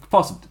they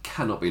possibly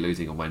cannot be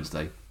losing on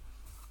Wednesday.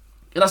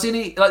 And that's the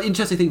only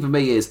interesting thing for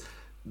me is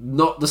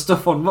not the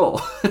stuff on Raw.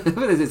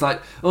 It's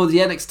like, oh, the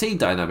NXT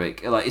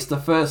dynamic. Like, it's the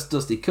first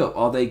Dusty Cup.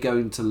 Are they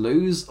going to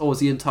lose? Or is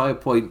the entire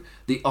point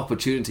the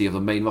opportunity of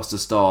the main roster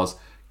stars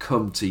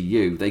come to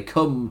you? They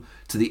come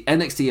to the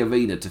NXT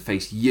arena to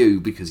face you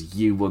because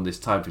you won this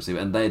title pursuit,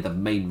 and they're the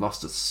main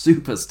roster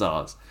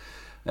superstars.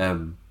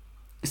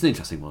 It's an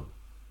interesting one.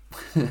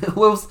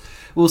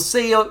 We'll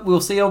see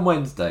on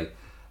Wednesday.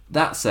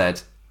 That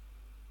said,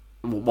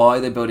 why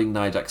are they building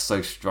Nia Jax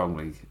so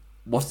strongly?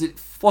 What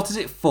is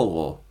it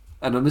for?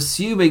 And I'm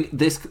assuming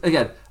this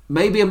again.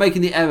 Maybe I'm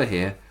making the error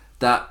here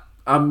that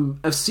I'm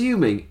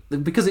assuming that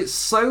because it's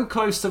so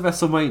close to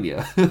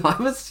WrestleMania,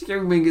 I'm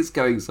assuming it's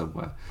going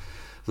somewhere.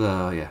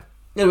 So yeah.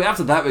 Anyway,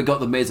 after that we got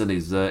The Miz and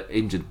his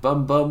injured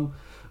bum.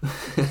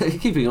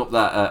 Keeping up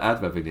that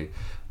ad revenue.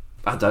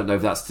 I don't know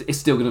if it's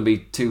still going to be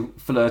too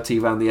flirty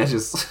around the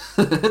edges,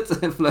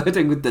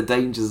 flirting with the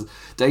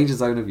danger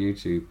zone of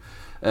YouTube.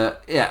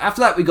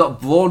 After that we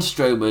got Braun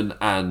Strowman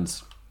and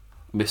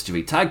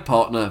Mystery Tag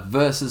Partner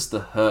versus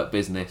the Hurt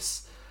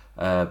Business.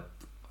 I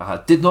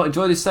did not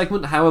enjoy this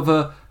segment.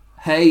 However,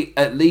 hey,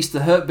 at least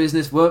the Hurt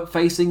Business weren't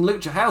facing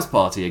Lucha House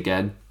Party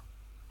again.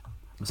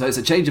 So it's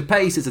a change of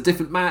pace. It's a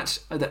different match.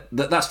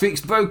 That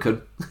streak's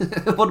broken.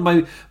 One of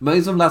my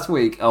moans from last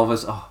week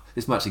was,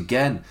 this match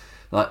again.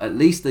 Like, at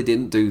least they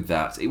didn't do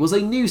that. It was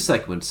a new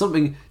segment,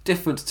 something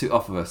different to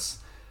offer us.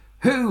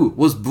 Who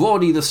was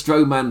Brawny the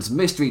Strowman's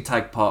mystery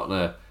tag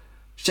partner?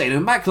 Shane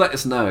O'Mac let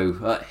us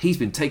know. He's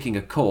been taking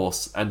a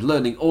course and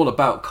learning all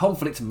about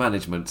conflict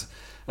management.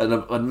 And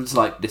I'm just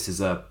like, this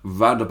is a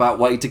roundabout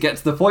way to get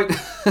to the point.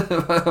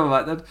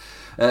 Right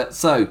then.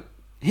 So,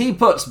 he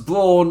puts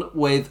Braun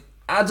with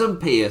Adam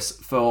Pearce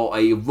for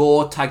a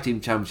Raw Tag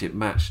Team Championship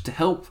match to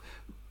help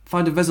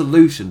find a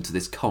resolution to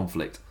this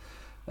conflict.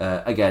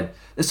 Again,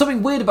 there's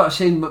something weird about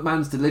Shane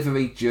McMahon's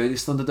delivery during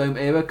this Thunderdome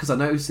era, because I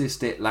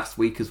noticed it last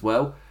week as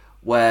well,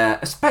 where,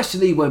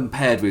 especially when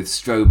paired with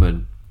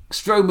Strowman,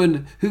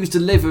 whose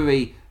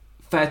delivery,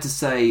 fair to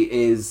say,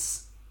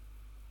 is,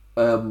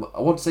 I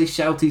want to say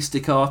shouty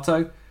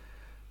staccato.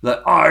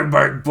 Like, I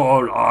make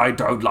Braun, I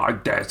don't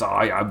like this,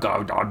 I am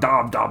going da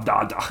da da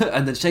da da.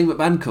 And then Shane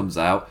McMahon comes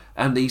out,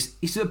 and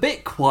he's a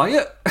bit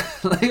quiet.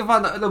 Like, I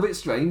find that a little bit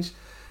strange.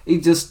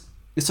 There's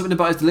something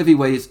about his delivery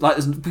where he's like,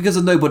 because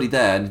there's nobody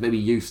there and he's maybe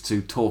used to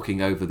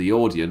talking over the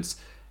audience,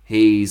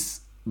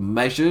 he's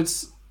measured,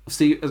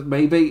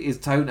 maybe, his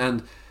tone,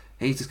 and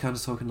he's just kind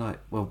of talking like,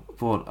 well,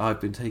 Braun, I've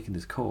been taking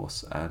this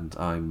course and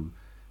I'm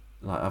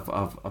like,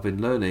 I've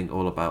been learning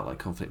all about like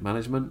conflict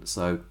management,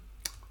 so.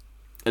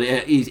 And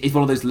he's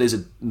one of those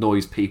lizard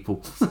noise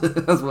people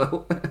as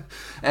well.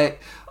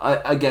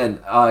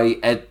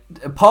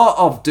 Part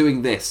of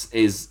doing this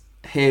is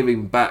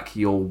hearing back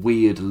your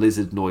weird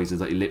lizard noises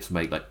that your lips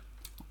make, like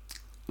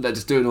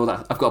just doing all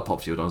that. I've got a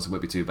pop shield on, so it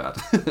won't be too bad.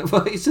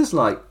 But it's just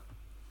like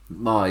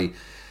my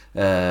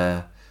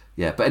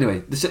But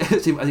anyway, he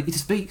just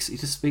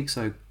speaks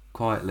so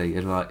quietly,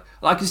 and like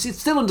I can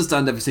still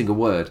understand every single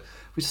word.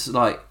 Which is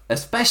like,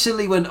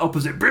 especially when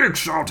opposite big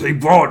shouty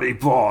brawny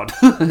Braun,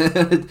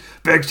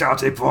 big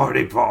shouty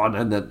brawny Braun,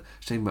 and then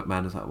Shane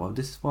McMahon is like, well,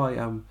 this is why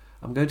I'm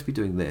going to be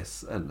doing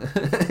this, and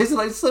it's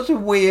like such a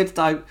weird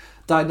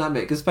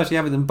dynamic, especially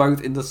having them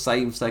both in the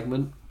same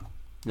segment.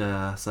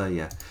 So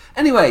yeah.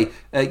 Anyway,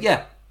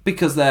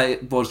 because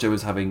Braun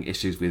Strowman's having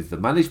issues with the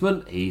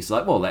management, he's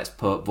like, well, let's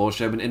put Braun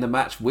Strowman in a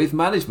match with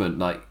management.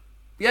 Like,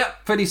 yeah,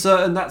 pretty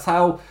certain that's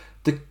how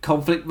the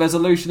conflict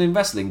resolution in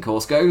wrestling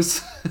course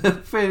goes.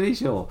 Pretty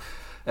sure.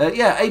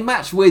 A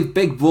match with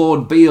Big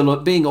Braun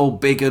being all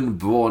big and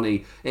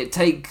brawny. It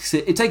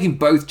taking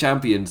both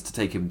champions to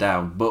take him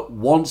down, but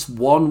once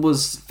one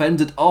was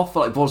fended off,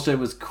 like Braun Strowman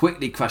was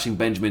quickly crashing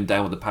Benjamin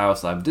down with the power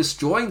slam,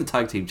 destroying the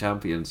tag team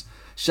champions.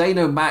 Shane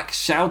O'Mac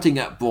shouting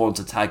at Braun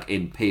to tag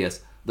in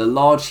Pearce. The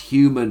large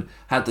human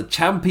had the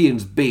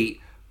champions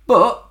beat,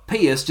 but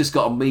Pearce just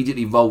got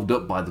immediately rolled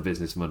up by the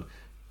businessman.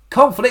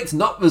 Conflict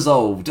not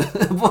resolved.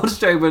 Braun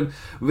Strowman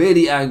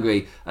really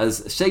angry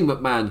as Shane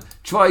McMahon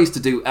tries to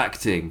do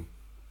acting.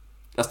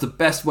 That's the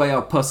best way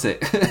I'll put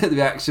it. The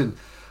reaction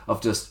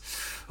of just,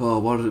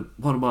 what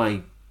am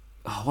I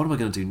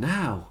going to do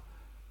now?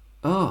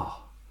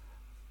 What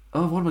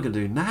am I going to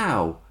do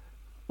now?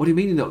 what do you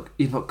mean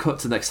you're not cut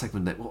to the next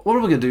segment? What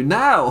am I going to do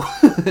now?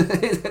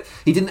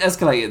 He didn't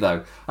escalate it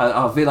though.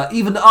 I feel like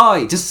even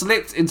I just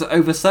slipped into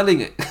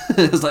overselling it.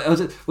 It's like,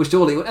 well,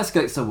 surely it would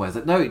escalate somewhere. It's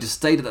like, no, it just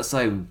stayed at that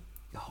same.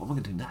 What am I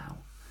going to do now?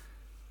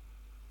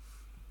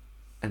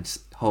 And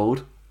just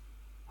hold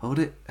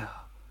it.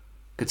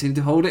 Continue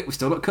to hold it. We're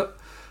still not cut.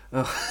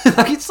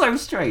 Like, it's so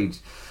strange.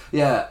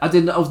 Yeah, I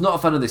was not a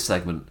fan of this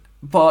segment.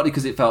 Partly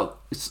because it felt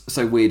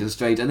so weird and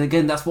strange. And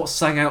again, that's what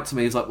sang out to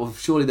me. It's like, well,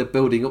 surely they're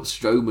building up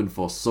Strowman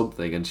for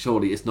something, and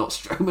surely it's not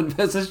Strowman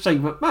versus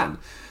Shane McMahon.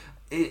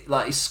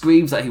 It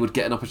screams that he would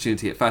get an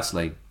opportunity at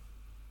Fastlane.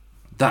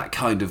 That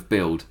kind of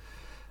build.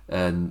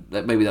 And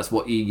maybe that's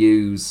what you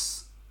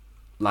use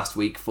last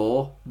week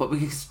for. But we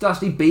could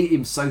actually beat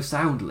him so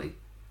soundly.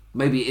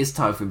 Maybe it is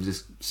time for him to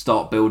just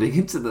start building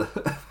into the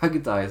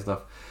McIntyre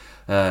stuff.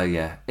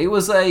 Yeah. It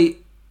was a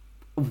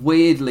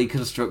weirdly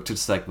constructed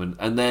segment.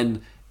 And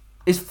then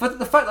it's for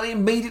the fact that he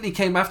immediately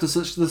came after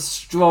such the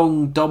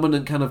strong,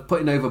 dominant kind of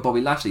putting over Bobby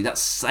Lashley. That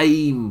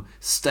same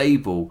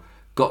stable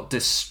got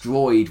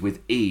destroyed with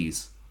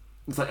ease.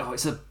 It's like,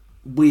 it's a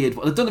weird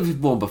one. I've done it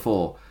one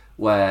before,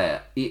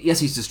 where,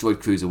 yes, he's destroyed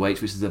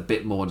Cruiserweight, which is a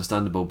bit more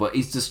understandable, but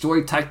he's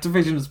destroyed tag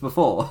divisions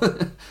before.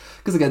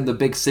 Because again, the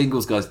big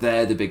singles guys,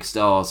 they're the big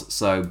stars,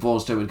 so Braun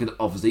Strowman can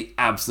obviously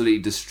absolutely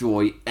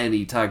destroy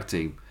any tag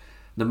team.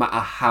 No matter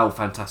how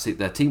fantastic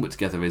their teamwork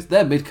together is,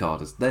 they're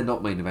mid-carders, they're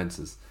not main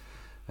eventers.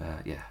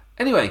 Yeah.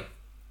 Anyway,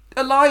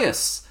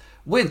 Elias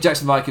with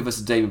Jackson Viking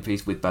versus Damien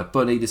Priest with Bad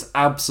Bunny. This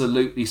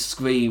absolutely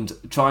screamed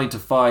trying to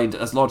find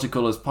as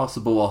logical as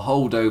possible a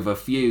holdover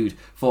feud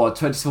for a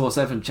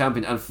 24/7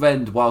 champion and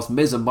friend, whilst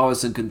Miz and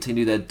Morrison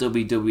continue their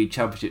WWE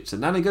Championship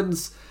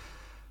shenanigans.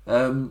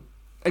 I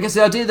guess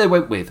the idea they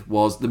went with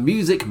was the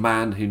Music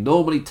Man, who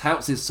normally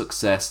touts his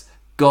success,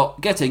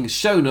 getting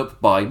shown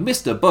up by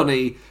Mr.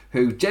 Bunny,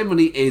 who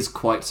generally is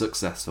quite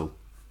successful.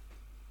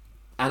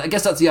 And I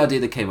guess that's the idea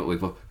they came up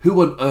with. Well, who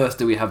on earth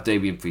do we have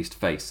Damien Priest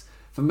face?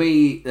 For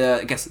me,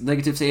 I guess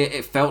negatives here,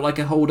 it felt like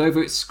a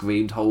holdover. It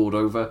screamed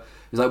holdover.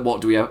 It's like,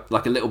 what do we have?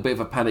 Like a little bit of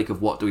a panic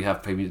of what do we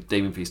have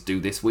Damien Priest do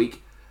this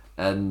week?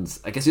 And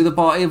I guess the other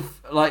part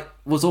of,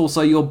 was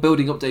also you're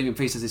building up Damien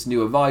Priest as this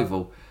new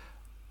arrival,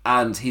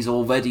 and he's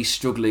already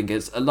struggling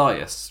against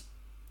Elias.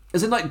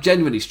 As in,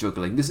 genuinely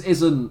struggling. This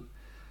isn't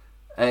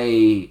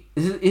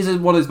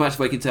one of those matches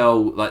where you can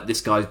tell,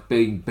 this guy's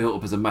being built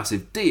up as a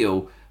massive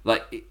deal.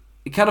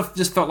 It kind of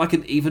just felt like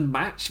an even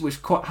match,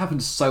 which quite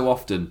happens so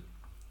often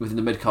within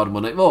the mid-card and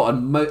Monday Night Raw.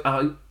 And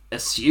I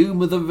assume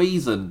the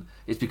reason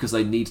is because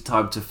they need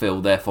time to fill,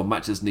 therefore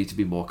matches need to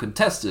be more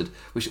contested,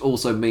 which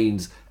also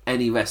means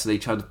any wrestler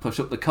trying to push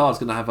up the card is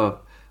going to have a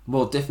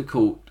more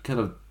difficult kind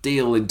of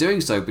deal in doing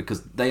so,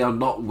 because they are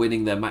not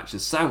winning their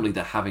matches soundly,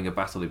 they're having a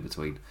battle in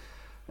between.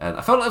 And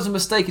I felt like it was a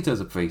mistake in terms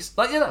of Priest.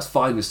 Yeah, that's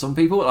fine with some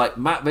people.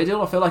 Matt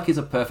Riddle, I feel like he's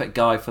a perfect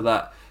guy for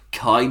that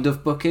kind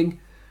of booking,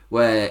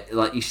 where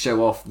you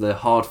show off the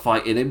hard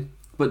fight in him.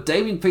 But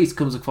Damien Priest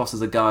comes across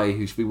as a guy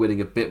who should be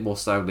winning a bit more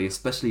soundly,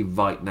 especially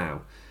right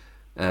now.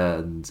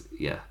 And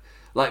yeah,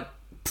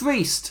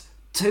 Priest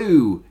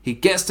too, he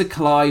gets to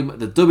climb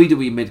the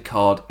WWE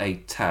mid-card a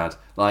tad.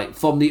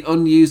 From the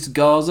unused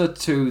Garza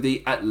to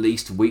the at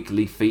least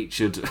weekly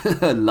featured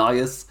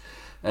Elias.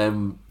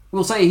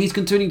 We'll say he's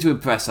continuing to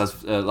impress as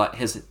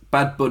his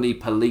Bad Bunny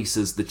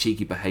polices the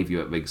cheeky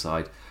behaviour at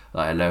ringside.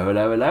 Hello,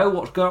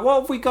 what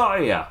have we got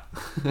here?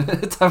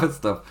 Type of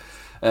stuff.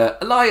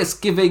 Elias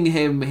giving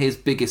him his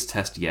biggest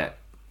test yet.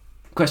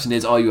 Question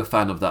is, are you a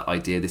fan of that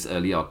idea this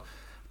early on?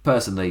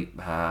 Personally,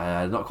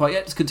 not quite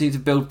yet. Just continue to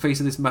build Priest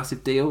to this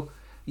massive deal.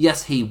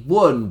 Yes, he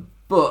won,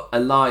 but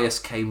Elias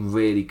came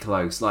really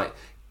close.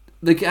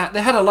 They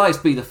had Elias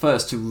be the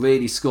first to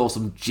really score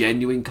some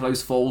genuine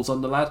close falls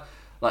on the lad.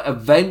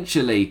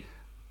 Eventually,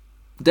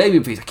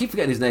 Damien Priest, I keep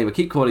forgetting his name, I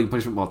keep calling him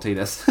Punishment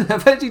Martinez.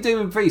 Eventually,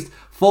 Damien Priest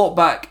fought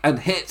back and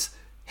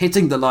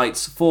hitting the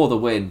lights for the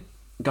win.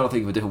 Gotta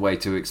think of a different way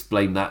to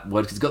explain that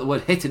word, because it's got the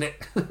word hit in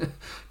it.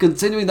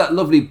 Continuing that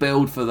lovely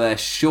build for their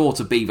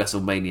sure-to-be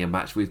WrestleMania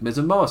match with Miz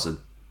and Morrison.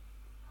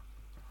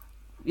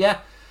 Yeah,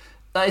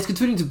 it's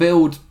continuing to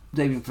build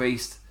Damien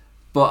Priest,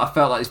 but I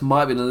felt like this might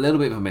have been a little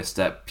bit of a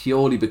misstep,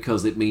 purely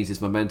because it means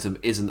his momentum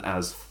isn't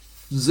as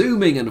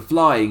zooming and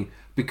flying,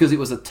 because it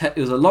was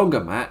a longer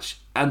match,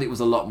 and it was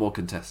a lot more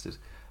contested.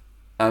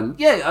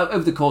 Yeah,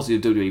 over the course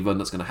of the WWE run,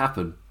 that's going to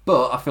happen,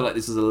 but I feel like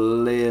this is a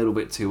little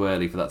bit too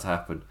early for that to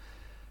happen.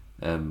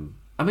 A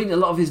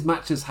lot of his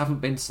matches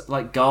haven't been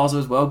Garza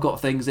as well,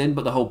 got things in,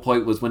 but the whole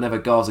point was whenever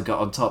Garza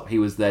got on top, he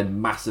was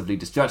then massively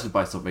distracted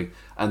by something,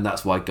 and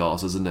that's why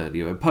Garza's an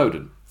earlier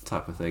opponent,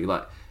 type of thing.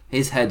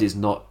 His head is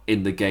not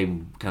in the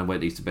game kind of where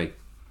it needs to be.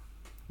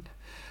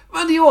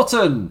 Randy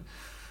Orton!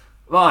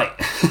 Right.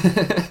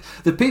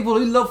 The people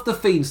who love the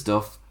Fiend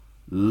stuff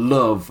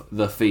love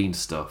the Fiend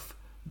stuff.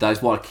 That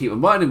is what I keep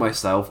reminding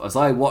myself as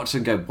I watch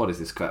and go, what is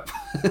this crap?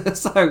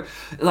 So,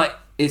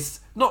 it's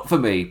not for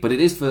me, but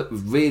it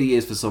really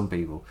is for some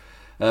people.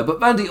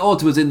 But Randy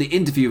Orton was in the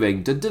interview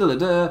ring,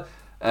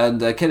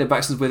 and Kenny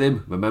Baxter's with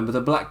him. Remember the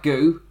black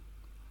goo?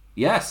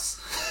 Yes.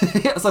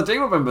 Yes, I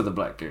do remember the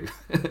black goo.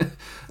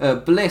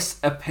 Bliss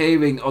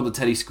appearing on the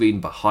telly screen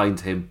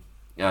behind him,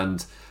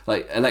 and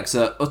like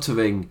Alexa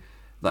uttering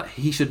that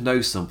he should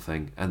know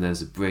something, and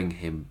there's a bring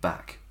him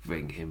back.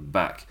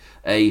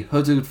 A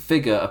hooded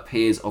figure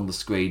appears on the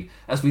screen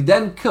as we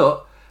then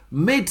cut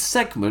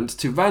mid-segment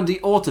to Randy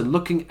Orton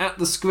looking at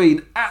the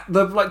screen at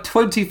the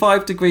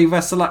 25-degree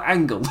wrestler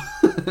angle.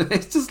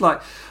 It's just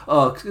like,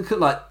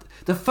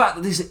 the fact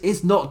that this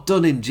is not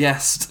done in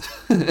jest.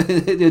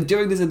 You're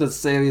doing this in a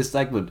serious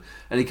segment,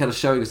 and you're kind of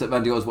showing us that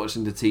Randy Orton's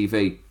watching the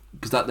TV,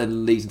 because that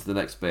then leads into the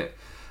next bit.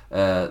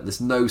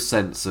 There's no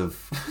sense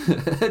of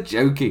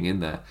joking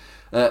in there.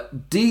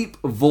 Deep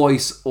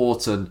voice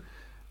Orton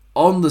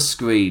on the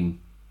screen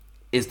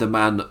is the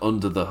man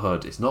under the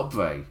hood. It's not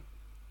Bray.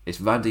 It's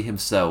Randy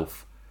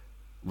himself,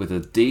 with a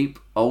deep,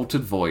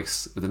 altered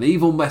voice, with an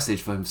evil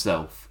message for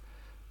himself,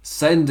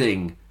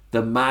 sending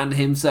the man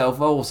himself,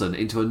 Orton,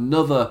 into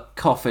another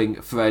coughing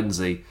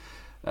frenzy.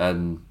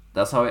 And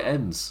that's how it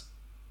ends.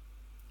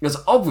 Because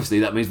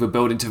obviously that means we're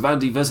building to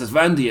Randy versus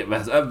Randy at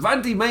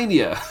Randy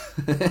Mania.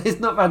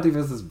 It's not Randy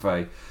versus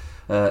Bray.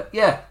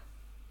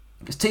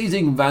 It's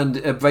teasing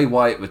Bray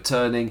Wyatt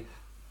returning.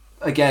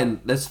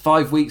 Again, there's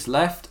 5 weeks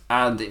left,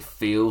 and it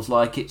feels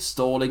like it's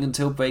stalling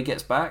until Bray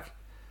gets back.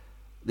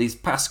 These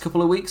past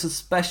couple of weeks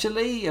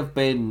especially have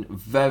been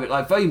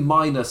very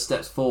minor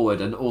steps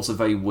forward, and also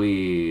very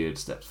weird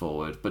steps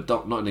forward, but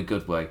not in a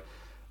good way.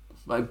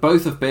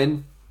 Both have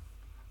been...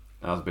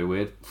 That was a bit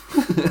weird.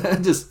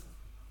 Just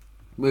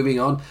moving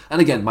on.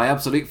 And again, my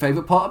absolute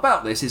favourite part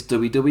about this is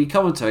WWE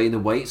commentary and the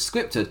way it's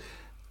scripted.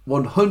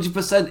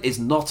 100% is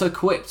not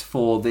equipped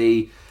for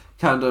the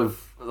kind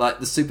of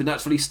the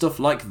supernaturally stuff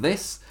like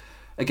this.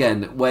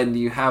 Again, when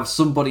you have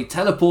somebody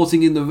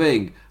teleporting in the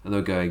ring and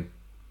they're going,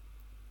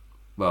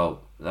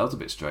 well, that was a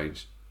bit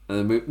strange.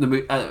 And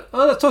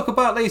let's talk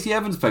about Lacey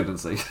Evans'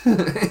 pregnancy.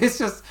 It's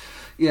just,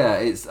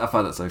 I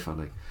find that so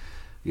funny.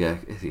 Yeah.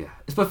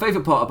 It's my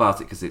favourite part about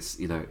it because it's,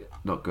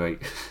 not great.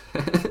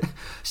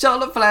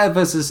 Charlotte Flair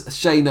versus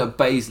Shayna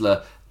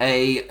Baszler.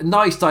 A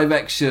nice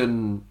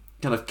direction,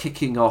 kind of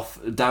kicking off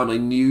down a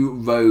new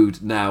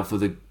road now for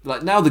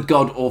now the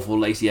god-awful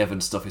Lacey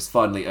Evans stuff is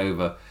finally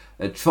over.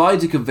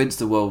 Tried to convince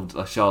the world,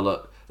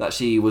 Charlotte, that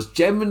she was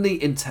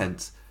genuinely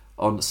intent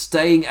on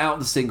staying out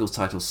the singles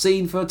title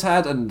scene for a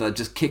tad and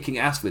just kicking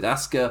ass with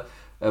Asuka.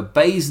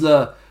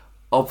 Baszler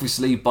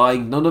obviously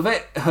buying none of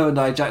it. Her and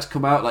Nia Jax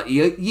come out like,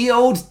 ye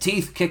old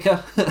teeth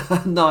kicker.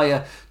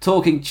 Nia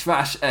talking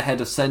trash ahead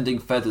of sending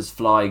feathers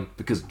flying,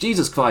 because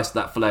Jesus Christ,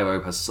 that Flair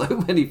robe has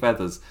so many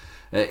feathers.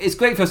 It's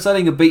great for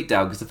selling a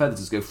beatdown because the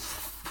feathers just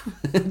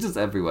go just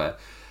everywhere.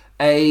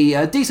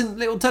 A decent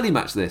little telly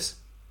match this.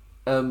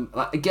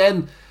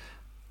 Again,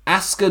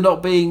 Asuka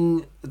not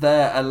being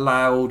there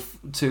allowed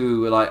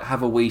to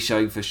have a wee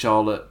showing for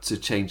Charlotte to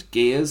change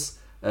gears.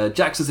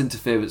 Jax's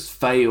interference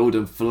failed,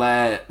 and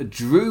Flair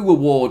drew a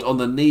ward on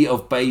the knee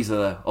of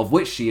Baszler, of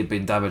which she had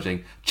been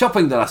damaging,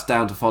 chopping the last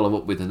down to follow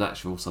up with a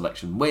natural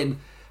selection win.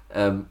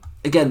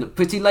 Again,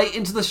 pretty late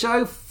into the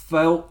show,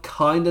 felt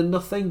kind of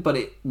nothing, but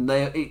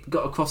it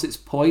got across its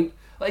point.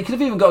 It could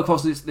have even got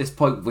across this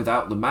point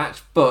without the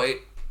match, but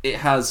it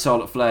has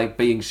Charlotte Flair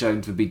being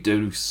shown to be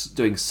doing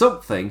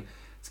something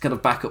to kind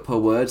of back up her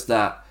words,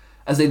 that,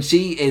 as in,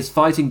 she is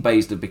fighting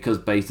Baszler because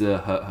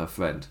Baszler hurt her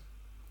friend.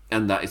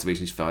 And that is the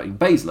reason she's fighting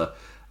Baszler.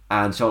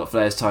 And Charlotte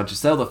Flair is trying to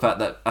sell the fact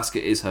that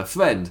Asuka is her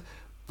friend.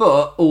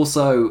 But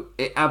also,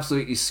 it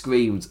absolutely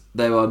screams,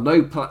 there are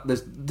no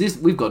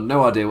we've got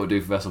no idea what to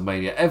do for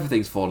WrestleMania.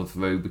 Everything's fallen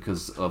through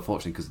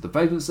unfortunately, because of the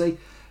pregnancy.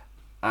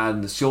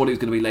 And surely it was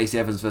going to be Lacey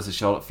Evans versus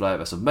Charlotte Flair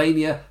at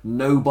WrestleMania.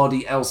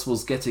 Nobody else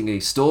was getting a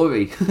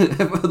story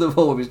for the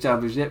Raw Women's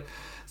Championship.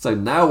 So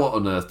now what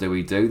on earth do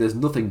we do? There's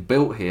nothing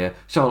built here.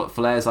 Charlotte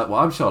Flair's like, well,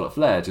 I'm Charlotte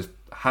Flair. Just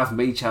have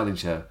me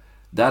challenge her.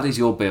 That is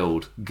your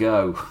build.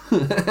 Go.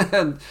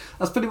 And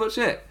that's pretty much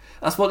it.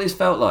 That's what it's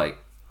felt like.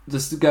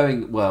 Just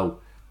going,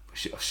 well,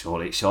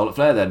 surely it's Charlotte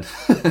Flair then.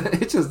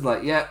 It's just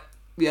like, yeah,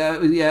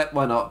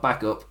 why not?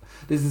 Back up.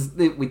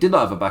 We did not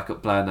have a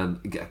backup plan, and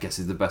I guess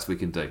it's the best we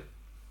can do.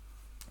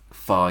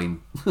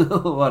 Fine.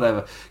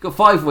 Whatever. Got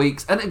 5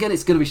 weeks, and again,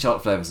 it's going to be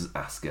Charlotte Flair versus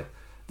Asuka.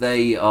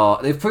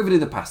 They've proven in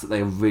the past that they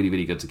are really,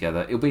 really good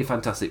together. It'll be a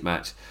fantastic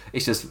match.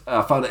 It's just,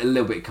 I found it a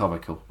little bit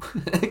comical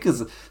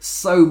because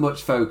so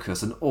much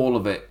focus and all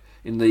of it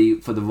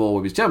for the Raw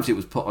Women's Championship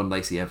was put on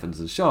Lacey Evans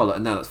and Charlotte,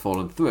 and now that's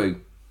fallen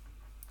through.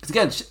 Because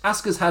again,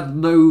 Asuka's had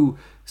no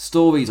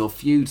stories or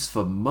feuds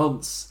for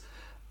months,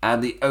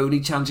 and the only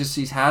challenges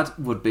she's had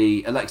would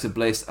be Alexa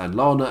Bliss and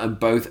Lana, and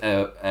both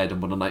aired on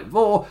Monday Night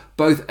Raw.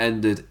 Both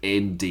ended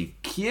in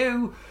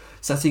DQ.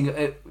 Setting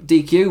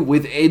DQ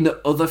within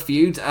other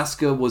feuds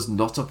Asuka was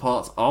not a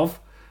part of.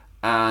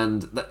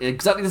 And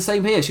exactly the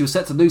same here. She was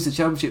set to lose the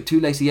championship to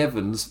Lacey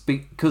Evans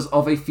because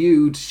of a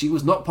feud she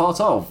was not part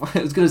of.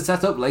 It was going to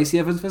set up Lacey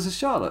Evans versus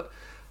Charlotte.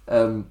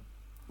 And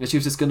she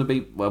was just going to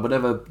be,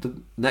 whatever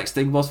the next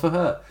thing was for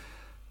her.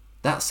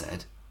 That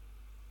said,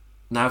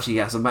 now she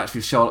has a match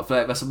with Charlotte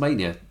Flair at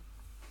WrestleMania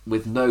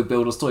with no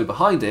build or story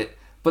behind it.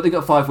 but they've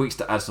got 5 weeks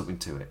to add something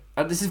to it.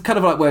 And this is kind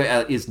of like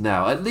where it is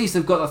now. At least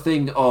they've got a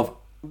thing of,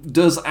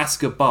 does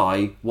Asuka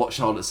buy what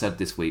Charlotte said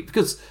this week?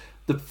 Because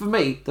for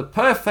me, the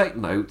perfect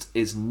note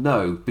is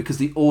no, because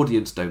the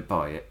audience don't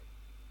buy it.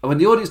 And when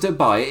the audience don't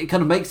buy it, it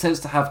kind of makes sense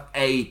to have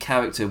a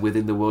character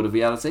within the world of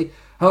reality.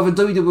 However,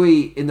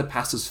 WWE in the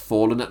past has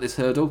fallen at this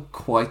hurdle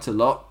quite a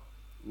lot,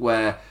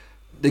 where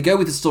they go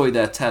with the story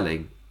they're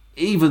telling,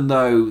 even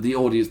though the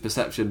audience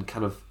perception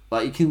kind of,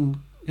 like, you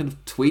can kind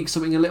of tweak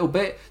something a little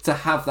bit to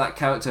have that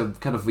character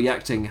kind of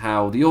reacting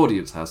how the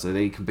audience has, so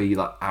they can be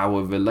like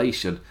our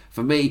relation.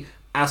 For me,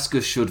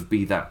 Asuka should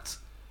be that.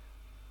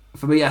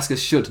 For me, Asuka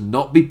should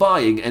not be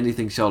buying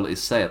anything Charlotte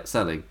is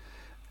selling.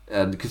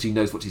 And because she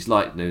knows what she's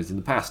like, knows in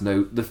the past,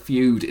 know the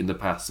feud in the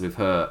past with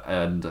her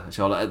and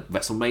Charlotte at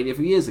WrestleMania a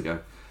few years ago.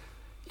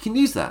 You can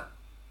use that.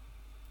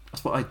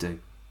 That's what I do.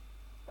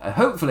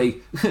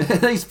 Hopefully,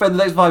 they spend the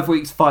next 5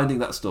 weeks finding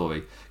that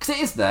story. Because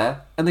it is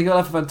there, and they're going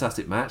to have a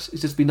fantastic match.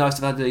 It's just be nice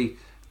to have had a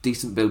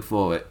decent build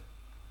for it.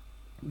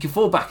 You can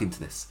fall back into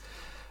this.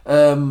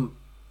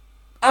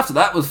 After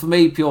that was, for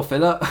me, pure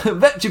filler.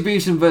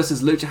 Retribution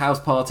versus Lucha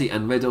House Party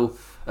and Riddle.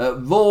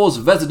 Raw's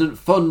resident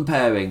fun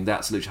pairing,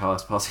 that's Lucha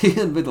House Party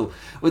and Riddle,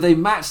 with a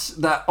match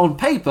that on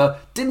paper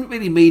didn't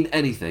really mean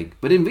anything,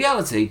 but in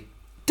reality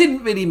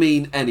didn't really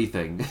mean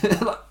anything.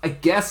 I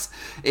guess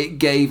it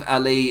gave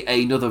Ali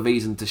another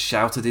reason to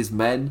shout at his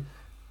men.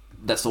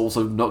 That's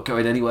also not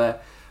going anywhere.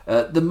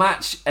 The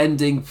match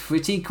ending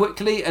pretty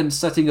quickly and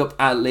setting up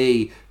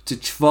Ali to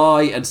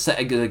try and set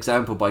a good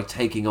example by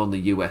taking on the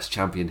US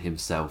champion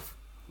himself.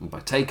 And by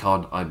take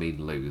on, I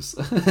mean lose.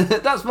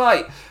 That's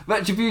right.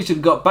 Retribution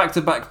got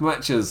back-to-back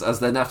matches, as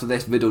then after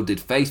this, Riddle did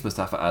face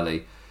Mustafa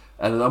Ali.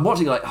 And I'm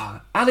watching like,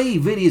 oh, Ali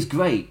really is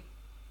great,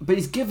 but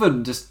he's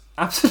given just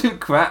absolute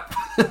crap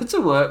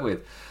to work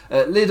with.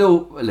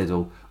 Riddle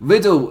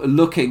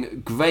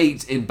looking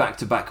great in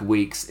back-to-back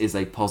weeks is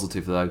a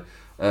positive, though.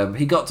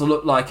 He got to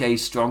look like a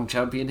strong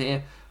champion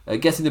here.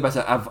 Getting the better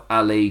of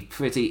Ali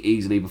pretty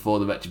easily before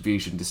the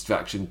Retribution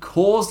distraction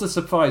caused a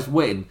surprise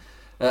win.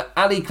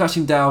 Ali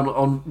crashing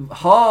down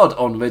hard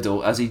on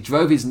Riddle as he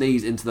drove his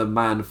knees into the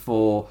man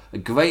for a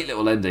great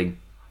little ending.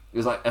 It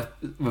was like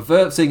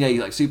reversing a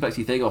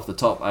suplexy thing off the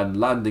top and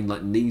landing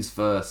like knees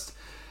first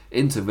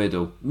into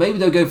Riddle. Maybe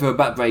they'll go for a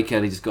back breaker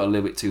and he just got a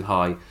little bit too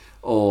high,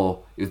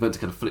 or he was meant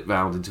to kind of flip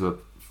round into a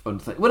fun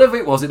thing. Whatever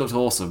it was, it looked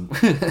awesome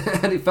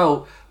and it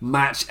felt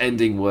match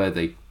ending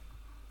worthy.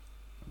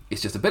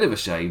 It's just a bit of a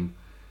shame.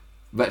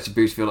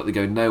 Retribution feel like they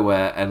go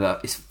nowhere, and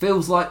it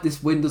feels like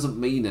this win doesn't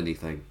mean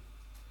anything.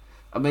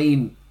 I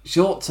mean,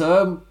 short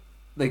term,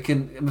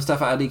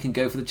 Mustafa Ali can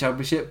go for the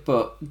championship,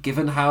 but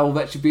given how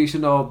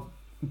Retribution are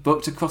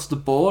booked across the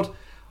board,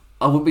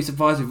 I wouldn't be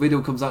surprised if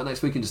Riddle comes out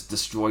next week and just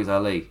destroys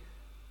Ali.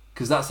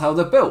 Because that's how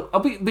they're built.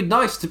 It'd be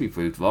nice to be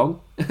proved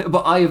wrong,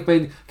 but I have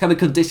been kind of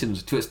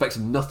conditioned to expect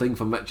nothing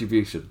from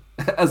Retribution.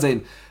 As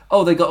in,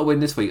 oh, they got a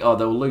win this week, oh,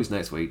 they'll lose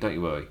next week, don't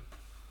you worry.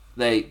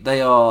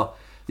 They are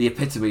the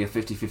epitome of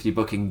 50-50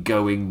 booking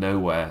going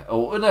nowhere.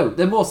 Or no,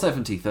 they're more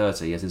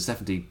 70-30, as in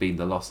 70 being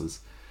the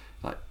losses.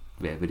 Like,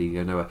 yeah, really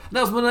go nowhere. And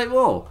that was Monday Night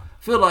Raw. I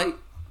feel like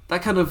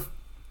that kind of...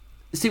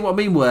 See what I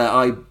mean? Where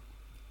I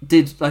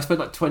spent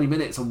like 20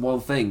 minutes on one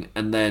thing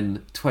and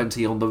then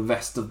 20 on the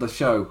rest of the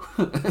show.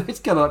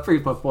 It's kind of like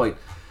proves my point.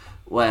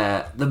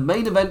 Where the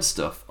main event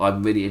stuff,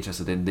 I'm really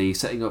interested in. The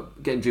setting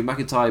up, getting Drew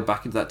McIntyre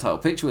back into that title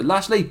picture with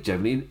Lashley.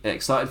 Generally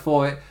excited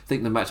for it.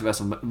 Think the match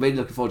of really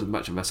looking forward to the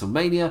match of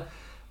WrestleMania.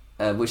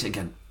 Which,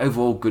 again,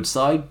 overall good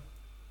sign.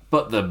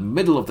 But the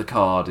middle of the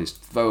card is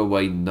throw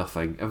away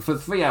nothing. And for a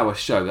 3-hour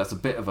show, that's a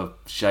bit of a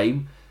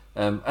shame.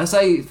 I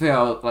say 3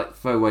 hour, like,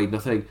 throw away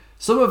nothing.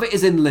 Some of it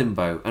is in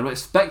limbo, and we're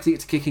expecting it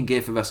to kick in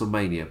gear for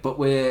WrestleMania. But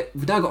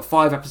we've now got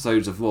 5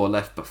 episodes of Raw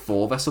left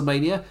before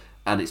WrestleMania,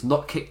 and it's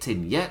not kicked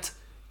in yet.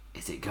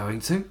 Is it going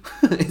to?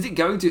 Is it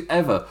going to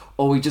ever?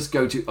 Or are we just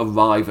going to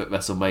arrive at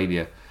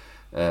WrestleMania?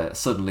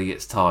 Suddenly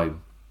it's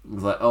time.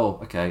 It's like, oh,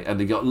 okay. And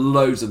they got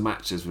loads of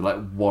matches with like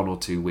 1 or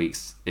 2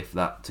 weeks, if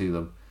that, to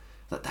them.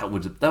 That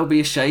would be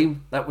a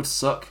shame. That would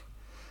suck.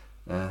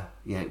 Yeah,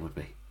 it would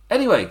be.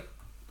 Anyway,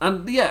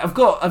 and yeah,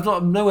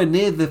 I'm nowhere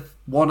near the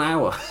 1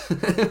 hour.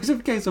 Which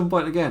became some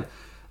point again.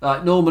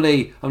 Like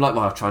normally, I'm like,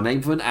 well, I'll try and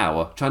aim for an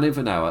hour.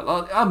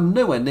 Like, I'm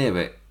nowhere near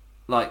it.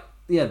 Like,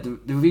 yeah, the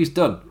review's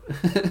done.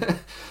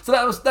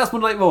 So that's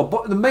one like more.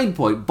 But the main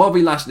point,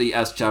 Bobby Lashley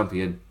as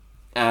champion,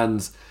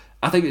 and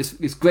I think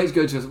it's great to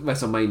go to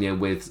WrestleMania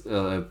with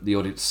the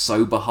audience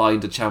so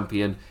behind a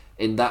champion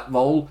in that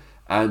role.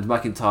 And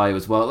McIntyre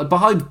as well.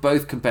 Behind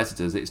both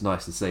competitors, it's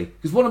nice to see.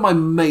 Because one of my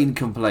main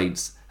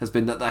complaints has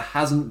been that there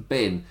hasn't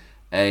been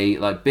a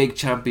big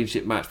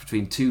championship match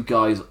between two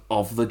guys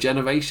of the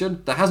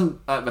generation. There hasn't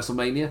at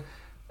WrestleMania.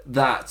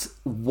 That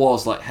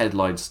was like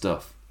headline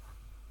stuff.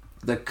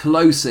 The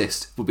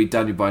closest would be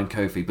Daniel Bryan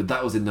Kofi, but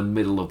that was in the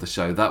middle of the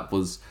show. That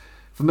was,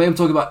 for me, I'm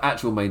talking about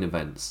actual main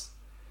events.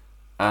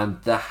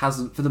 And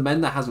for the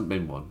men, there hasn't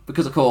been one.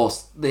 Because, of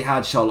course, they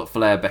had Charlotte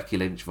Flair, Becky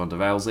Lynch, Ronda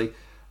Rousey.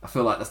 I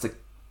feel like that's the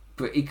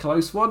pretty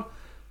close one.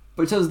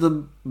 But in terms of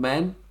the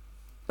men,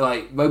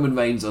 like Roman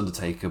Reigns,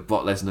 Undertaker,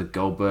 Brock Lesnar,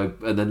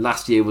 Goldberg, and then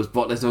last year was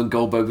Brock Lesnar and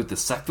Goldberg with the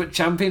separate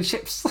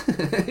championships.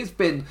 It's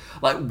been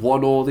like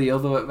one or the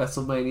other at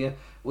WrestleMania.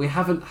 We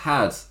haven't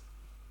had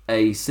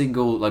a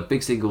single like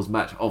big singles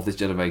match of this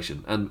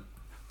generation, and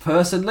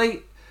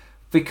personally,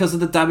 because of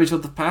the damage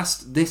of the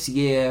past, this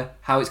year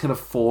how it's kind of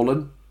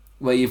fallen,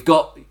 where you've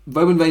got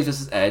Roman Reigns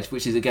versus Edge,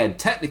 which is again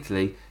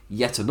technically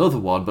yet another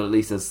one, but at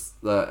least there's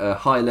a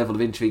high level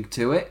of intrigue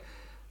to it.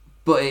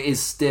 But it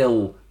is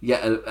still,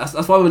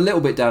 that's why I'm a little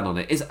bit down on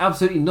it. It's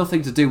absolutely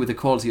nothing to do with the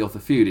quality of the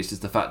feud. It's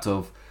just the fact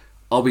of,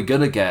 are we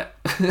going to get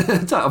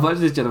title match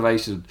this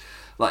generation?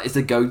 Like, is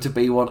there going to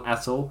be one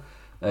at all?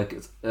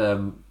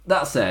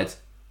 That said,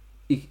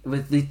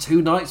 with the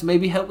 2 nights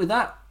maybe help with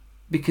that,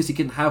 because you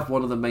can have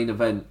one of the main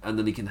event, and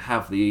then you can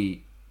have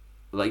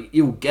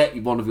you'll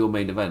get one of your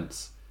main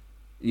events.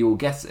 You will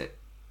get it.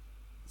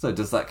 So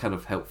does that kind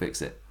of help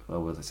fix it? Or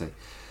what was I say?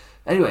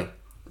 Anyway,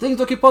 things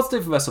looking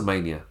positive for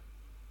WrestleMania.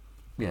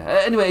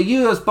 Yeah. Anyway, are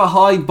you as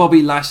behind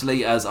Bobby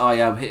Lashley as I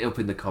am? Hit it up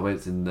in the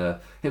comments and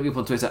hit me up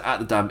on Twitter at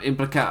the damn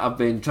Implicat. I've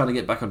been trying to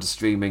get back onto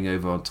streaming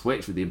over on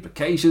Twitch with the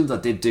implications. I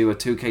did do a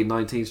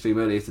 2K19 stream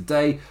earlier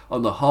today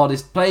on the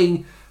hardest,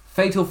 playing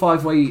Fatal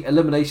 5-way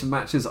elimination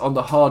matches on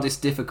the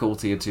hardest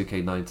difficulty in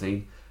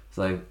 2K19.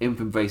 So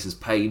Imp embraces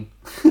pain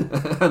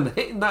and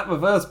hitting that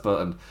reverse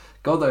button.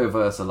 God, they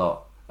reverse a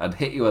lot and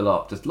hit you a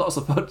lot. Just lots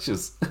of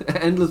punches,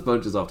 endless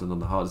punches often on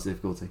the hardest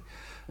difficulty.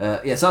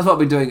 So that's what I've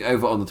been doing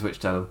over on the Twitch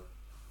channel.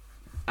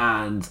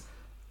 And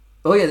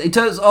in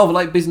terms of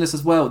like business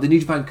as well, the New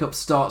Japan Cup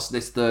starts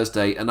this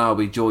Thursday, and I'll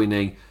be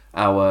joining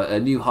our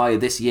new hire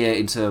this year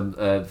in term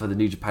for the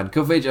New Japan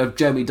coverage of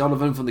Jeremy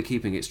Donovan from the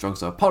Keeping It Strong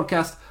Style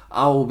podcast.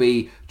 I will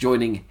be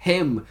joining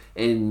him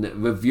in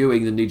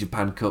reviewing the New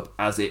Japan Cup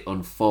as it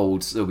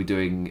unfolds. So we'll be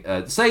doing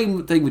the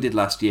same thing we did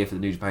last year for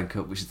the New Japan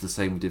Cup, which is the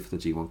same we did for the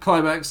G1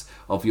 Climax,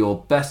 of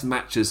your best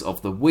matches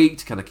of the week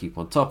to kind of keep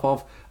on top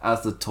of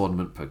as the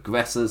tournament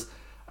progresses.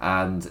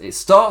 And it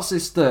starts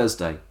this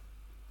Thursday.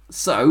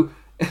 So,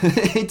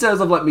 in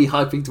terms of like me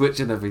hyping Twitch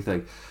and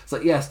everything, it's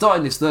like,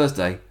 starting this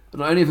Thursday,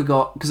 not only have I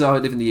got, because I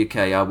live in the UK,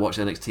 I watch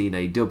NXT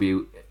and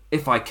AEW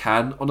if I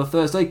can on a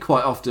Thursday.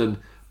 Quite often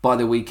by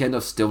the weekend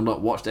I've still not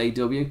watched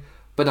AEW.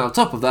 But now on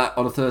top of that,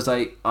 on a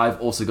Thursday, I've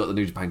also got the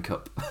New Japan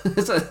Cup.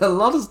 So a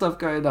lot of stuff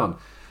going on.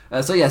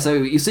 So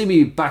you see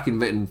me back in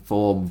written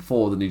form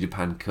for the New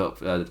Japan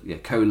Cup,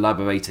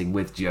 collaborating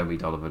with Jeremy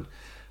Donovan.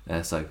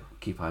 So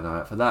keep an eye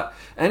out for that.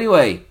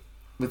 Anyway,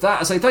 with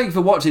that, I say thank you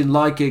for watching,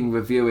 liking,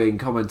 reviewing,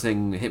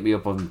 commenting, hit me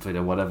up on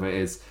Twitter, whatever it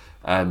is.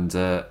 And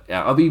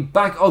I'll be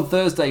back on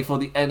Thursday for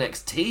the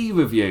NXT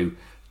review.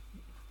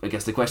 I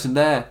guess the question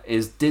there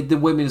is, did the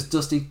Women's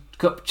Dusty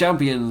Cup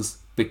champions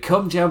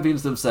become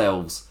champions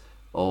themselves?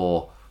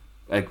 Or,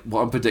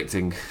 what I'm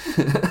predicting,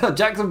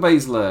 Jackson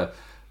Baszler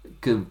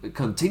can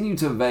continue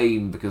to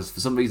reign because for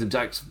some reason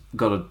Jack's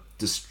got a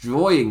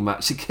destroying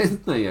match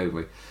against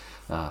Naomi.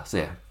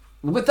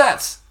 With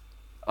that,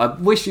 I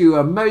wish you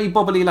a merry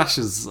bobbly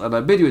lashes, and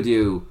I bid you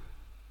adieu.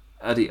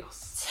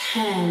 Adios.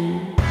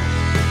 10